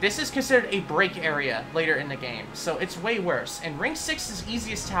 This is considered a break area later in the game, so it's way worse. And Ring 6's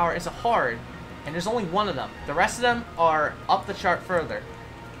easiest tower is a hard, and there's only one of them. The rest of them are up the chart further.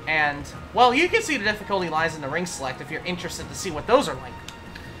 And, well, you can see the difficulty lies in the ring select if you're interested to see what those are like.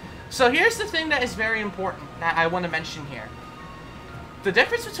 So here's the thing that is very important that I want to mention here. The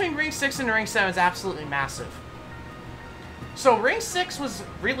difference between Ring 6 and Ring 7 is absolutely massive. So Ring 6 was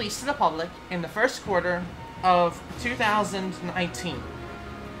released to the public in the first quarter of 2019.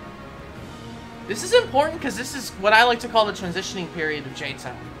 This is important because this is what I like to call the transitioning period of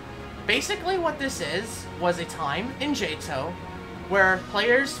JTO. Basically what this is was a time in JTO where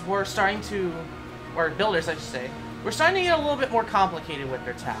players were starting to, or builders I should say, were starting to get a little bit more complicated with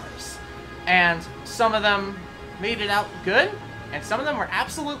their towers. And some of them made it out good, and some of them were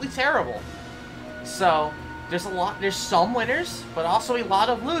absolutely terrible. So, there's some winners, but also a lot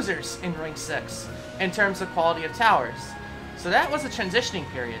of losers in Ring 6, in terms of quality of towers. So that was a transitioning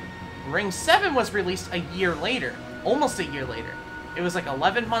period. Ring 7 was released a year later, almost a year later. It was like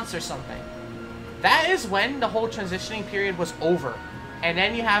 11 months or something. That is when the whole transitioning period was over. And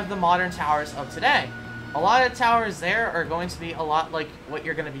then you have the modern towers of today. A lot of the towers there are going to be a lot like what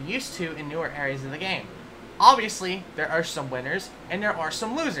you're going to be used to in newer areas of the game. Obviously, there are some winners, and there are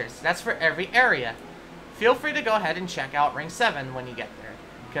some losers. That's for every area. Feel free to go ahead and check out Ring 7 when you get there,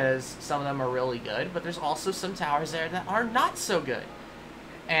 because some of them are really good, but there's also some towers there that are not so good.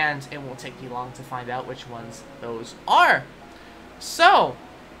 And it won't take you long to find out which ones those are. So,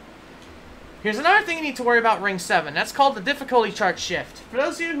 here's another thing you need to worry about Ring 7. That's called the difficulty chart shift. For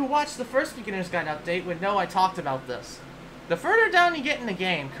those of you who watched the first Beginner's Guide update would know I talked about this. The further down you get in the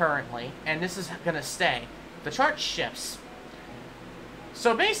game currently, and this is going to stay, the chart shifts.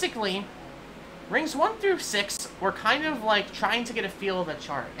 So basically, Rings 1 through 6 were kind of like trying to get a feel of the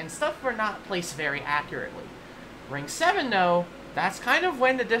chart, and stuff were not placed very accurately. Ring 7, though, that's kind of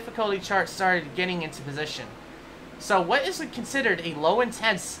when the difficulty chart started getting into position. So what is considered a low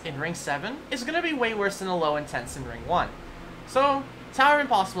intense in Ring 7 is going to be way worse than a low intense in Ring 1. So, Tower of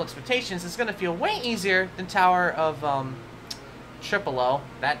Impossible Expectations is going to feel way easier than Tower of Triple O.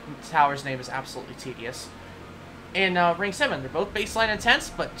 That tower's name is absolutely tedious. In Ring 7, they're both baseline intense,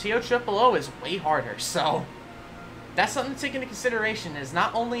 but TO Triple O is way harder, so that's something to take into consideration, is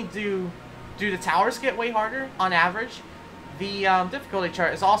not only do the towers get way harder on average, the difficulty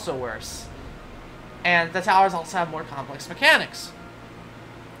chart is also worse. And the towers also have more complex mechanics.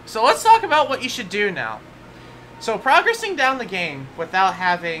 So let's talk about what you should do now. So progressing down the game without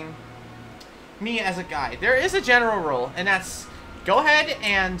having me as a guide, there is a general rule, and that's go ahead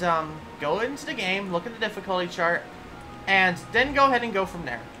and go into the game, look at the difficulty chart, and then go ahead and go from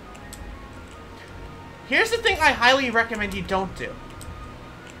there. Here's the thing I highly recommend you don't do.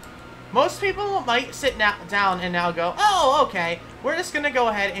 Most people might sit down and now go, oh, okay, we're just going to go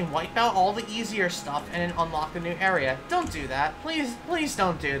ahead and wipe out all the easier stuff and then unlock a new area. Don't do that. Please, please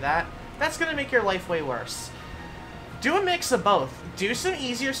don't do that. That's going to make your life way worse. Do a mix of both. Do some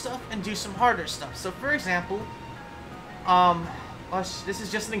easier stuff and do some harder stuff. So, for example, this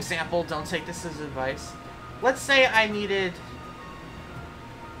is just an example. Don't take this as advice. Let's say I needed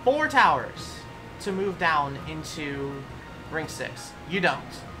 4 towers to move down into Ring 6. You don't.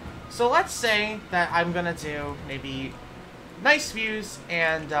 So let's say that I'm gonna do maybe nice views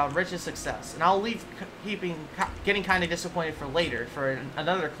and riches success, and I'll leave getting kind of disappointed for later for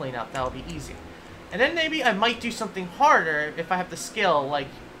another cleanup that'll be easy. And then maybe I might do something harder if I have the skill, like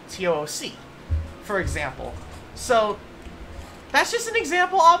TOOC, for example. So that's just an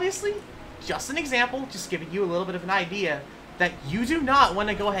example, obviously. Just an example, just giving you a little bit of an idea that you do not want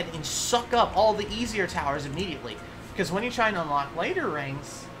to go ahead and suck up all the easier towers immediately. Because when you try and unlock later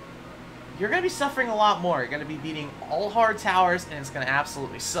rings, you're going to be suffering a lot more. You're going to be beating all hard towers, and it's going to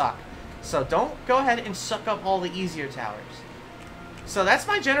absolutely suck. So don't go ahead and suck up all the easier towers. So that's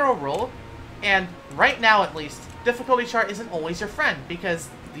my general rule. And right now, at least, difficulty chart isn't always your friend, because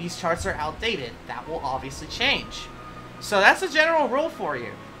these charts are outdated. That will obviously change. So that's a general rule for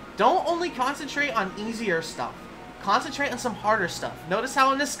you. Don't only concentrate on easier stuff. Concentrate on some harder stuff. Notice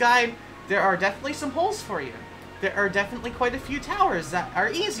how in this guide, there are definitely some holes for you. There are definitely quite a few towers that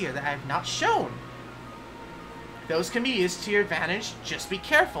are easier that I have not shown. Those can be used to your advantage. Just be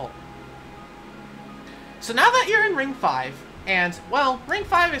careful. So now that you're in Ring 5, and, well, Ring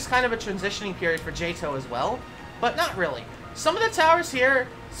 5 is kind of a transitioning period for JTO as well, but not really. Some of the towers here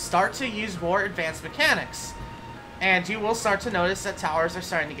start to use more advanced mechanics. And you will start to notice that towers are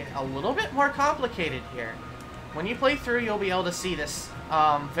starting to get a little bit more complicated here. When you play through, you'll be able to see this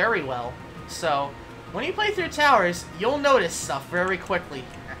very well. So, when you play through towers, you'll notice stuff very quickly.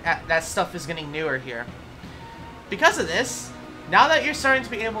 That stuff is getting newer here. Because of this, now that you're starting to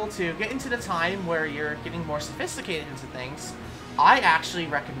be able to get into the time where you're getting more sophisticated into things, I actually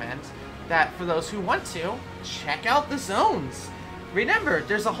recommend that for those who want to, check out the zones. Remember,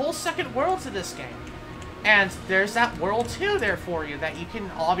 there's a whole second world to this game. And there's that world 2 there for you that you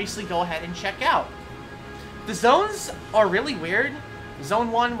can obviously go ahead and check out. The zones are really weird.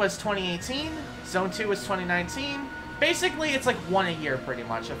 Zone 1 was 2018, Zone 2 was 2019. Basically, it's like one a year pretty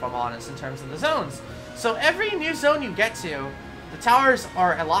much, if I'm honest, in terms of the zones. So every new zone you get to, the towers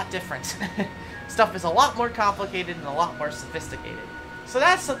are a lot different. Stuff is a lot more complicated and a lot more sophisticated. So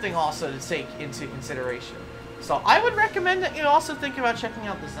that's something also to take into consideration. So I would recommend that you also think about checking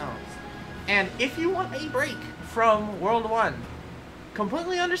out the zones. And if you want a break from World 1,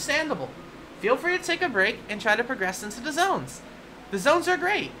 completely understandable. Feel free to take a break and try to progress into the zones. The zones are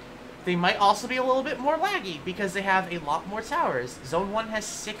great. They might also be a little bit more laggy because they have a lot more towers. Zone 1 has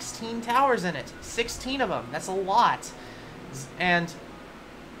 16 towers in it. 16 of them. That's a lot. And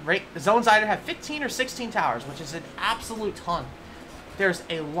zones either have 15 or 16 towers, which is an absolute ton. There's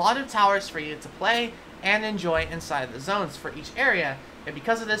a lot of towers for you to play and enjoy inside the zones for each area. And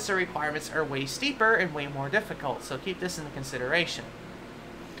because of this, the requirements are way steeper and way more difficult, so keep this into consideration.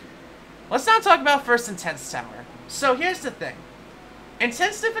 Let's now talk about first Intense Tower. So here's the thing.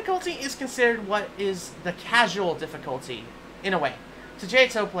 Intense difficulty is considered what is the casual difficulty, in a way, to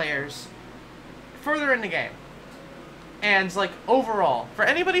JTO players further in the game. And, like, overall, for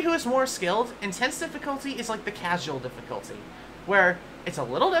anybody who is more skilled, Intense difficulty is like the casual difficulty, where it's a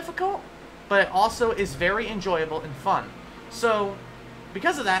little difficult, but it also is very enjoyable and fun. So,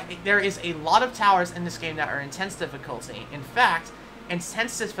 because of that, there is a lot of towers in this game that are Intense difficulty. In fact,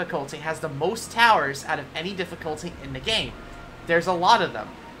 Intense difficulty has the most towers out of any difficulty in the game. There's a lot of them.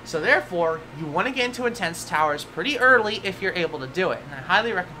 So therefore, you want to get into Intense towers pretty early if you're able to do it, and I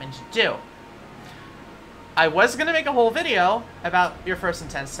highly recommend you do. I was going to make a whole video about your first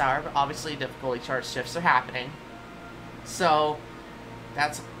Intense tower, but obviously difficulty chart shifts are happening. So,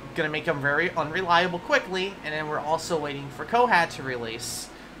 that's going to make them very unreliable quickly, and then we're also waiting for Kohad to release,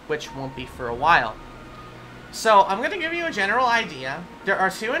 which won't be for a while. So, I'm going to give you a general idea. There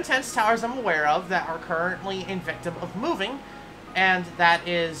are 2 Intense towers I'm aware of that are currently in victim of moving, and that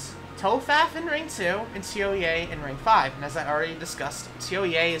is Tofaf in Ring 2 and TOEA in Ring 5. And as I already discussed,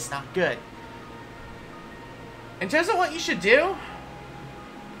 TOEA is not good. In terms of what you should do,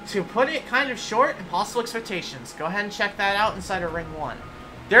 to put it kind of short, Impossible Expectations. Go ahead and check that out inside of Ring 1.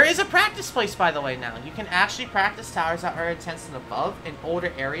 There is a practice place, by the way, now. You can actually practice towers that are Intense and above in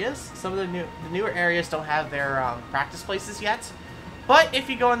older areas. Some of the newer areas don't have their practice places yet. But if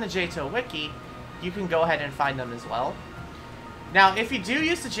you go in the JTO Wiki, you can go ahead and find them as well. Now, if you do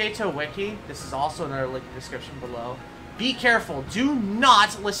use the JTO Wiki, this is also another link in the description below, be careful. Do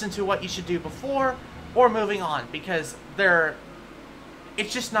not listen to what you should do before or moving on, because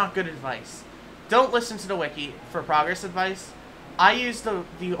it's just not good advice. Don't listen to the Wiki for progress advice. I use the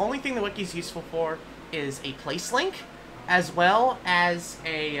only thing the Wiki is useful for is a place link, as well as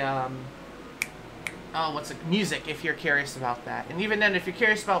a, music, if you're curious about that. And even then, if you're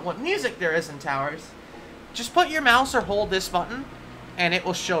curious about what music there is in towers, just put your mouse or hold this button, and it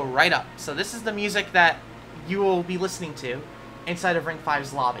will show right up. So this is the music that you will be listening to inside of Ring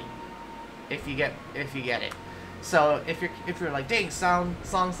 5's lobby, if you get it. So if you're like, dang, song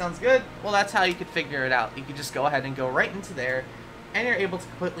sounds good, well, that's how you could figure it out. You could just go ahead and go right into there, and you're able to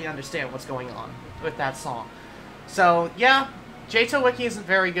completely understand what's going on with that song. So yeah, JTOW Wiki isn't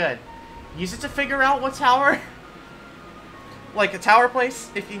very good. Use it to figure out what tower, like a tower place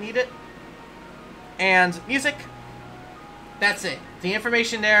if you need it. And music, that's it. The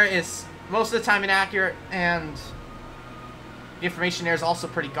information there is most of the time inaccurate, and the information there is also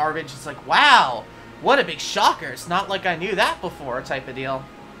pretty garbage. It's like, wow, what a big shocker. It's not like I knew that before type of deal.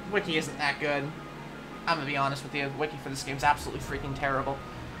 Wiki isn't that good. I'm gonna be honest with you. The wiki for this game is absolutely freaking terrible.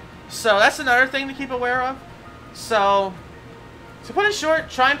 So that's another thing to keep aware of. So, to put it short,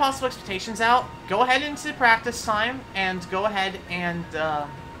 try Impossible Expectations out. Go ahead into practice time and go ahead and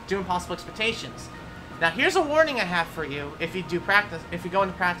do Impossible Expectations. Now, here's a warning I have for you if you go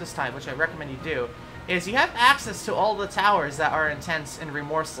into practice time, which I recommend you do, is you have access to all the towers that are intense and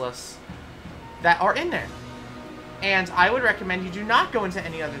remorseless that are in there. And I would recommend you do not go into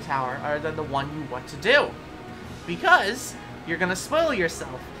any other tower other than the one you want to do, because you're going to spoil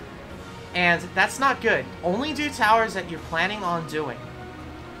yourself. And that's not good. Only do towers that you're planning on doing.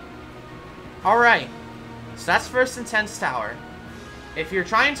 Alright, so that's first intense tower. If you're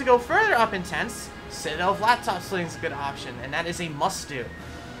trying to go further up intense, Citadel of Laptop Splitting is a good option, and that is a must-do.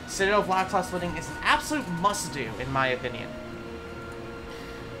 Citadel of Laptop Splitting is an absolute must-do, in my opinion.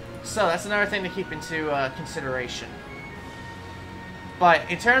 So that's another thing to keep into consideration. But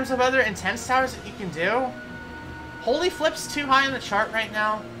in terms of other intense towers that you can do, Holy Flip's too high on the chart right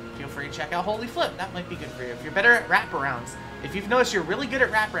now. Feel free to check out Holy Flip. That might be good for you. If you're better at wraparounds, if you've noticed you're really good at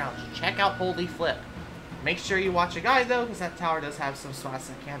wraparounds, check out Holy Flip. Make sure you watch a guide though, because that tower does have some spots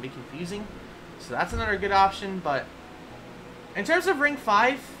that can be confusing. So that's another good option. But in terms of Ring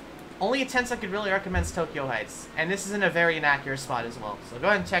 5, only intense I could really recommend is Tokyo Heights. And this is in a very inaccurate spot as well. So go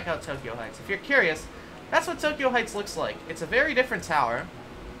ahead and check out Tokyo Heights. If you're curious, that's what Tokyo Heights looks like. It's a very different tower.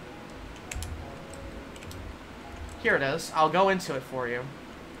 Here it is. I'll go into it for you.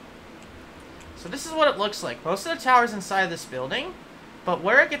 So this is what it looks like. Most of the towers inside of this building, but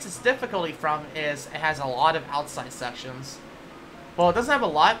where it gets its difficulty from is it has a lot of outside sections. Well, it doesn't have a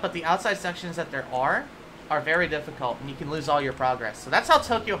lot, but the outside sections that there are very difficult, and you can lose all your progress. So that's how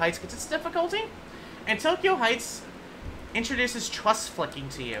Tokyo Heights gets its difficulty. And Tokyo Heights introduces truss flicking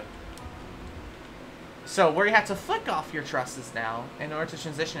to you. So where you have to flick off your trusses now in order to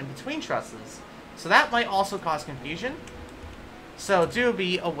transition in between trusses. So that might also cause confusion. So do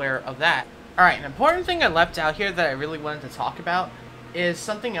be aware of that. Alright, an important thing I left out here that I really wanted to talk about is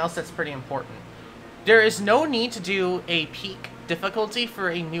something else that's pretty important. There is no need to do a peak difficulty for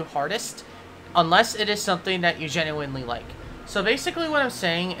a new hardest unless it is something that you genuinely like. So basically what I'm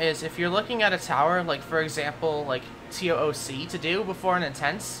saying is if you're looking at a tower, like for example, like TOOC to do before an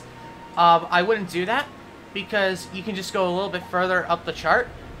intense, I wouldn't do that because you can just go a little bit further up the chart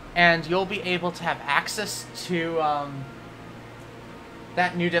and you'll be able to have access to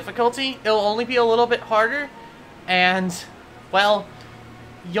that new difficulty. It'll only be a little bit harder and, well,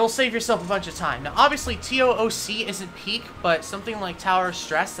 you'll save yourself a bunch of time. Now, obviously, TOOC isn't peak, but something like Tower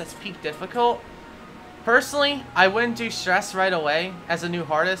Stress that's peak difficult. Personally, I wouldn't do Stress right away as a new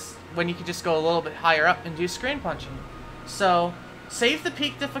hardest when you could just go a little bit higher up and do screen punching. So, save the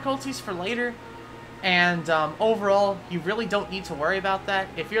peak difficulties for later, and overall, you really don't need to worry about that.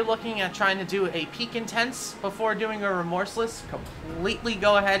 If you're looking at trying to do a peak intense before doing a remorseless, completely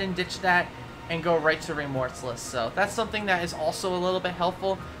go ahead and ditch that and go right to remorseless. So that's something that is also a little bit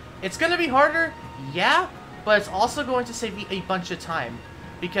helpful. It's going to be harder, yeah, but it's also going to save you a bunch of time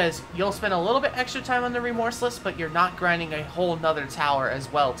because you'll spend a little bit extra time on the remorseless, but you're not grinding a whole nother tower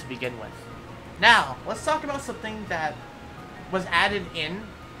as well to begin with. Now, let's talk about something that was added in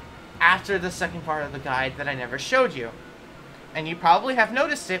after the second part of the guide that I never showed you. And you probably have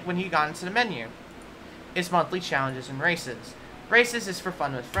noticed it when you got into the menu. It's monthly challenges and races. Races is for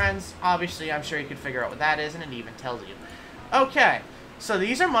fun with friends. Obviously, I'm sure you can figure out what that is, and it even tells you. Okay, so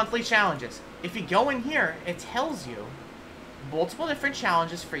these are monthly challenges. If you go in here, it tells you multiple different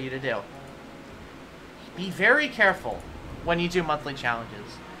challenges for you to do. Be very careful when you do monthly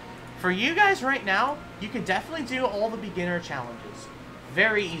challenges. For you guys right now, you can definitely do all the beginner challenges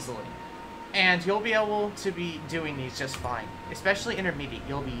very easily. And you'll be able to be doing these just fine. Especially intermediate,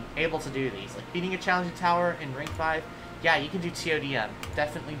 you'll be able to do these. Like beating a challenging tower in Ring 5. Yeah, you can do TODM.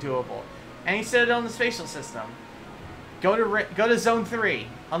 Definitely doable. Any Citadel in the spatial system. Go to Zone 3.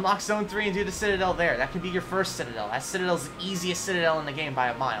 Unlock Zone 3 and do the Citadel there. That could be your first Citadel. That Citadel's the easiest Citadel in the game by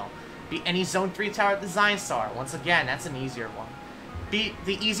a mile. Beat any Zone 3 tower at the Design Star. Once again, that's an easier one. Beat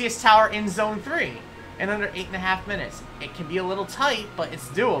the easiest tower in Zone 3. in under 8.5 minutes. It can be a little tight, but it's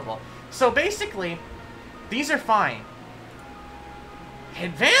doable. So basically, these are fine.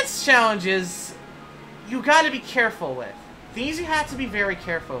 Advanced challenges, you gotta be careful with. These you have to be very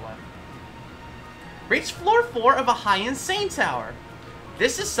careful with. Reach floor 4 of a high insane tower.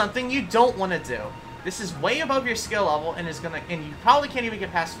 This is something you don't want to do. This is way above your skill level and you probably can't even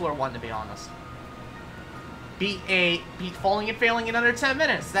get past floor 1, to be honest. Beat falling and failing in under 10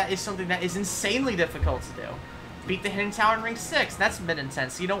 minutes. That is something that is insanely difficult to do. Beat the hidden tower in ring 6. That's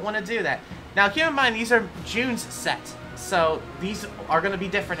mid-intense. You don't want to do that. Now keep in mind these are June's set, so these are going to be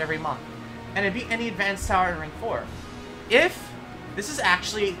different every month. And to beat any advanced tower in ring 4. If this is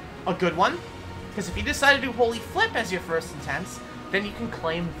actually a good one, because if you decide to do Holy Flip as your first intense, then you can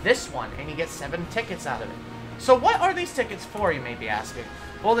claim this one, and you get 7 tickets out of it. So what are these tickets for, you may be asking?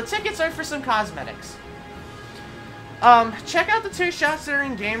 Well, the tickets are for some cosmetics. Check out the 2 shops that are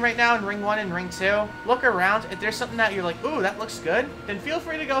in-game right now in Ring 1 and Ring 2. Look around. If there's something that you're like, ooh, that looks good, then feel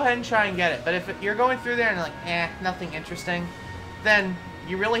free to go ahead and try and get it. But if you're going through there and you're like, nothing interesting, then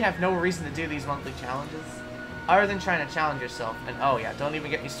you really have no reason to do these monthly challenges. Other than trying to challenge yourself. And oh yeah, don't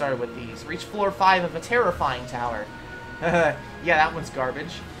even get me started with these. Reach floor 5 of a terrifying tower. Yeah, that one's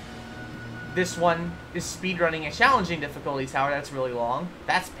garbage. This one is speedrunning a challenging difficulty tower that's really long.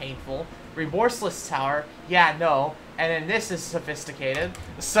 That's painful. Remorseless tower. Yeah, no. And then this is sophisticated.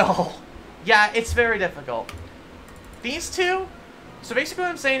 So, yeah, it's very difficult. These 2, so basically what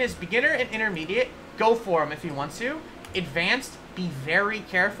I'm saying is beginner and intermediate, go for them if you want to. Advanced, be very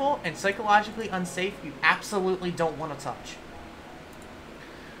careful, and psychologically unsafe, you absolutely don't want to touch.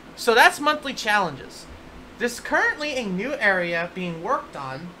 So that's monthly challenges. There's currently a new area being worked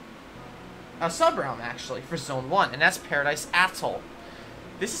on, a sub-realm actually, for Zone 1, and that's Paradise Atoll.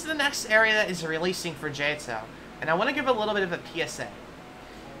 This is the next area that is releasing for Johto, and I want to give a little bit of a PSA.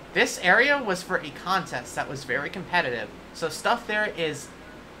 This area was for a contest that was very competitive, so stuff there is,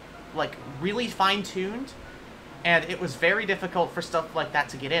 like, really fine-tuned, and it was very difficult for stuff like that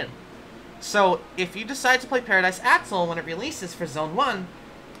to get in. So, if you decide to play Paradise Atoll when it releases for Zone 1,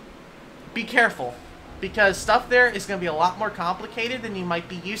 be careful. Because stuff there is going to be a lot more complicated than you might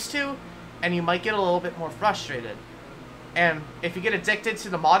be used to, and you might get a little bit more frustrated. And if you get addicted to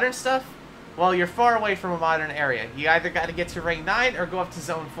the modern stuff, well, you're far away from a modern area. You either got to get to Ring 9 or go up to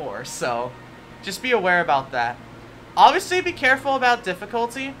Zone 4, so just be aware about that. Obviously, be careful about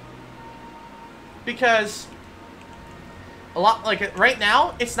difficulty, because right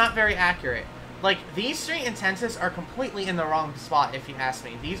now, it's not very accurate. Like, these 3 intensives are completely in the wrong spot, if you ask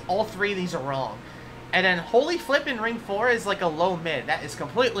me. All 3 of these are wrong. And then Holy Flip in Ring 4 is like a low mid. That is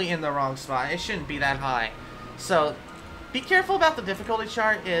completely in the wrong spot. It shouldn't be that high. So, be careful about the difficulty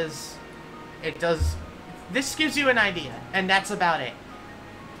chart. This gives you an idea, and that's about it.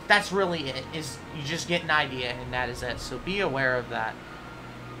 That's really it, is you just get an idea, and that is it. So be aware of that.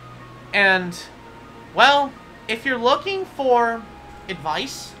 And, well, if you're looking for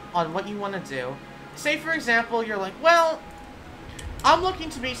advice on what you want to do, say for example, you're like, well, I'm looking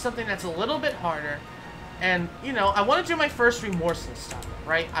to beat something that's a little bit harder, and, you know, I want to do my first Remorseless stuff,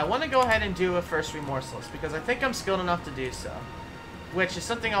 right? I want to go ahead and do a first Remorseless, because I think I'm skilled enough to do so, which is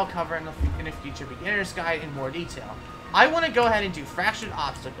something I'll cover in a future beginner's guide in more detail. I want to go ahead and do Fractured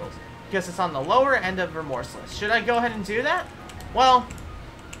Obstacles, because it's on the lower end of Remorseless. Should I go ahead and do that? Well,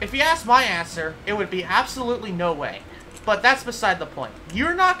 if you ask my answer, it would be absolutely no way. But that's beside the point.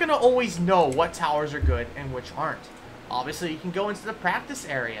 You're not going to always know what towers are good and which aren't. Obviously, you can go into the practice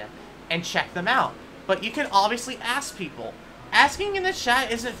area and check them out. But you can obviously ask people. Asking in the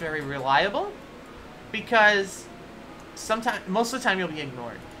chat isn't very reliable, because most of the time you'll be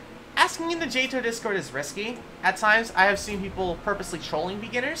ignored. Asking in the Johto Discord is risky. At times, I have seen people purposely trolling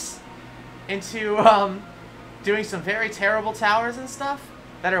beginners into doing some very terrible towers and stuff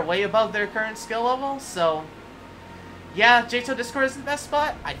that are way above their current skill level. So, yeah, Johto Discord is the best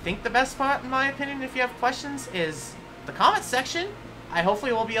spot. I think the best spot, in my opinion, if you have questions, is the comment section. I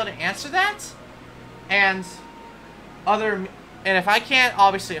hopefully will be able to answer that. And if I can't,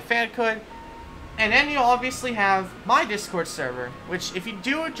 obviously a fan could. And then you'll obviously have my Discord server, which if you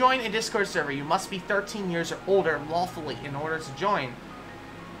do join a Discord server, you must be 13 years or older lawfully in order to join.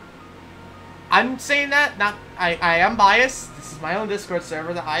 I'm saying that, I am biased. This is my own Discord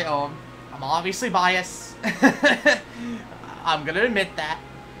server that I own. I'm obviously biased. I'm gonna admit that.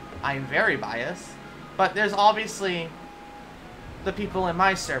 I'm very biased. But there's obviously the people in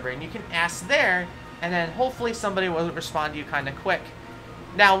my server, and you can ask there, and then hopefully somebody will respond to you kind of quick.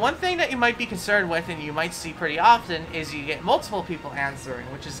 Now, one thing that you might be concerned with, and you might see pretty often, is you get multiple people answering,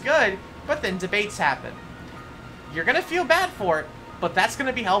 which is good, but then debates happen. You're going to feel bad for it, but that's going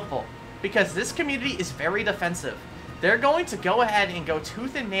to be helpful. because this community is very defensive. They're going to go ahead and go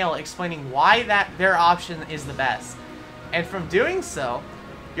tooth and nail explaining why their option is the best. And from doing so,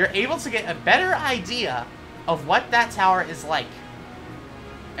 you're able to get a better idea of what that tower is like.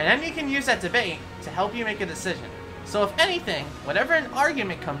 And then you can use that debate to help you make a decision. So if anything, whenever an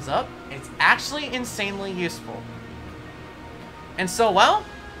argument comes up, it's actually insanely useful. And so, well,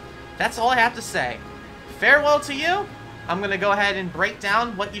 that's all I have to say. Farewell to you. I'm going to go ahead and break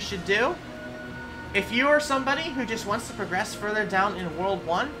down what you should do. If you are somebody who just wants to progress further down in World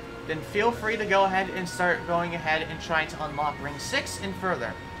 1, then feel free to go ahead and start going ahead and trying to unlock Ring 6 and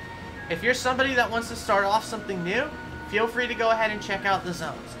further. If you're somebody that wants to start off something new, feel free to go ahead and check out the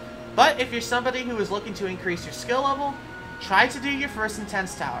zones. But if you're somebody who is looking to increase your skill level, try to do your first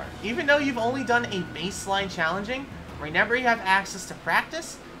intense tower. Even though you've only done a baseline challenging, remember you have access to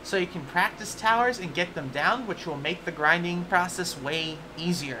practice, so you can practice towers and get them down, which will make the grinding process way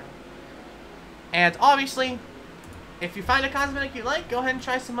easier. And obviously, if you find a cosmetic you like, go ahead and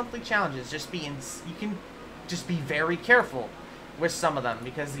try some monthly challenges. You can just be very careful with some of them,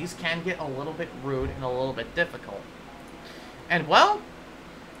 because these can get a little bit rude and a little bit difficult. And well,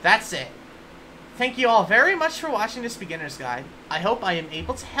 that's it. Thank you all very much for watching this beginner's guide. I hope I am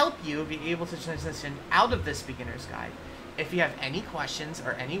able to help you be able to transition out of this beginner's guide. If you have any questions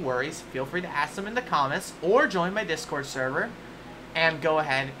or any worries, feel free to ask them in the comments or join my Discord server and go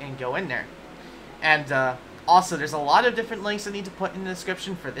ahead and go in there. And also, there's a lot of different links I need to put in the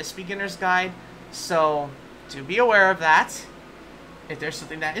description for this beginner's guide, so do be aware of that. If there's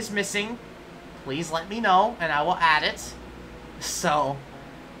something that is missing, please let me know and I will add it. So,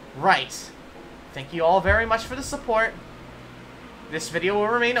 right. Thank you all very much for the support. This video will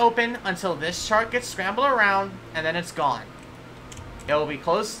remain open until this chart gets scrambled around, and then it's gone. It will be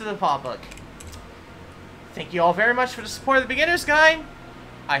closed to the public. Thank you all very much for the support of the beginner's guide.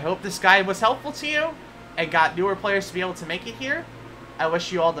 I hope this guide was helpful to you and got newer players to be able to make it here. I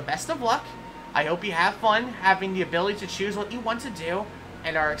wish you all the best of luck. I hope you have fun having the ability to choose what you want to do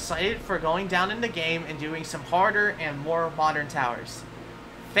and are excited for going down in the game and doing some harder and more modern towers.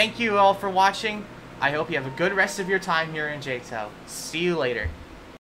 Thank you all for watching. I hope you have a good rest of your time here in JTO. See you later.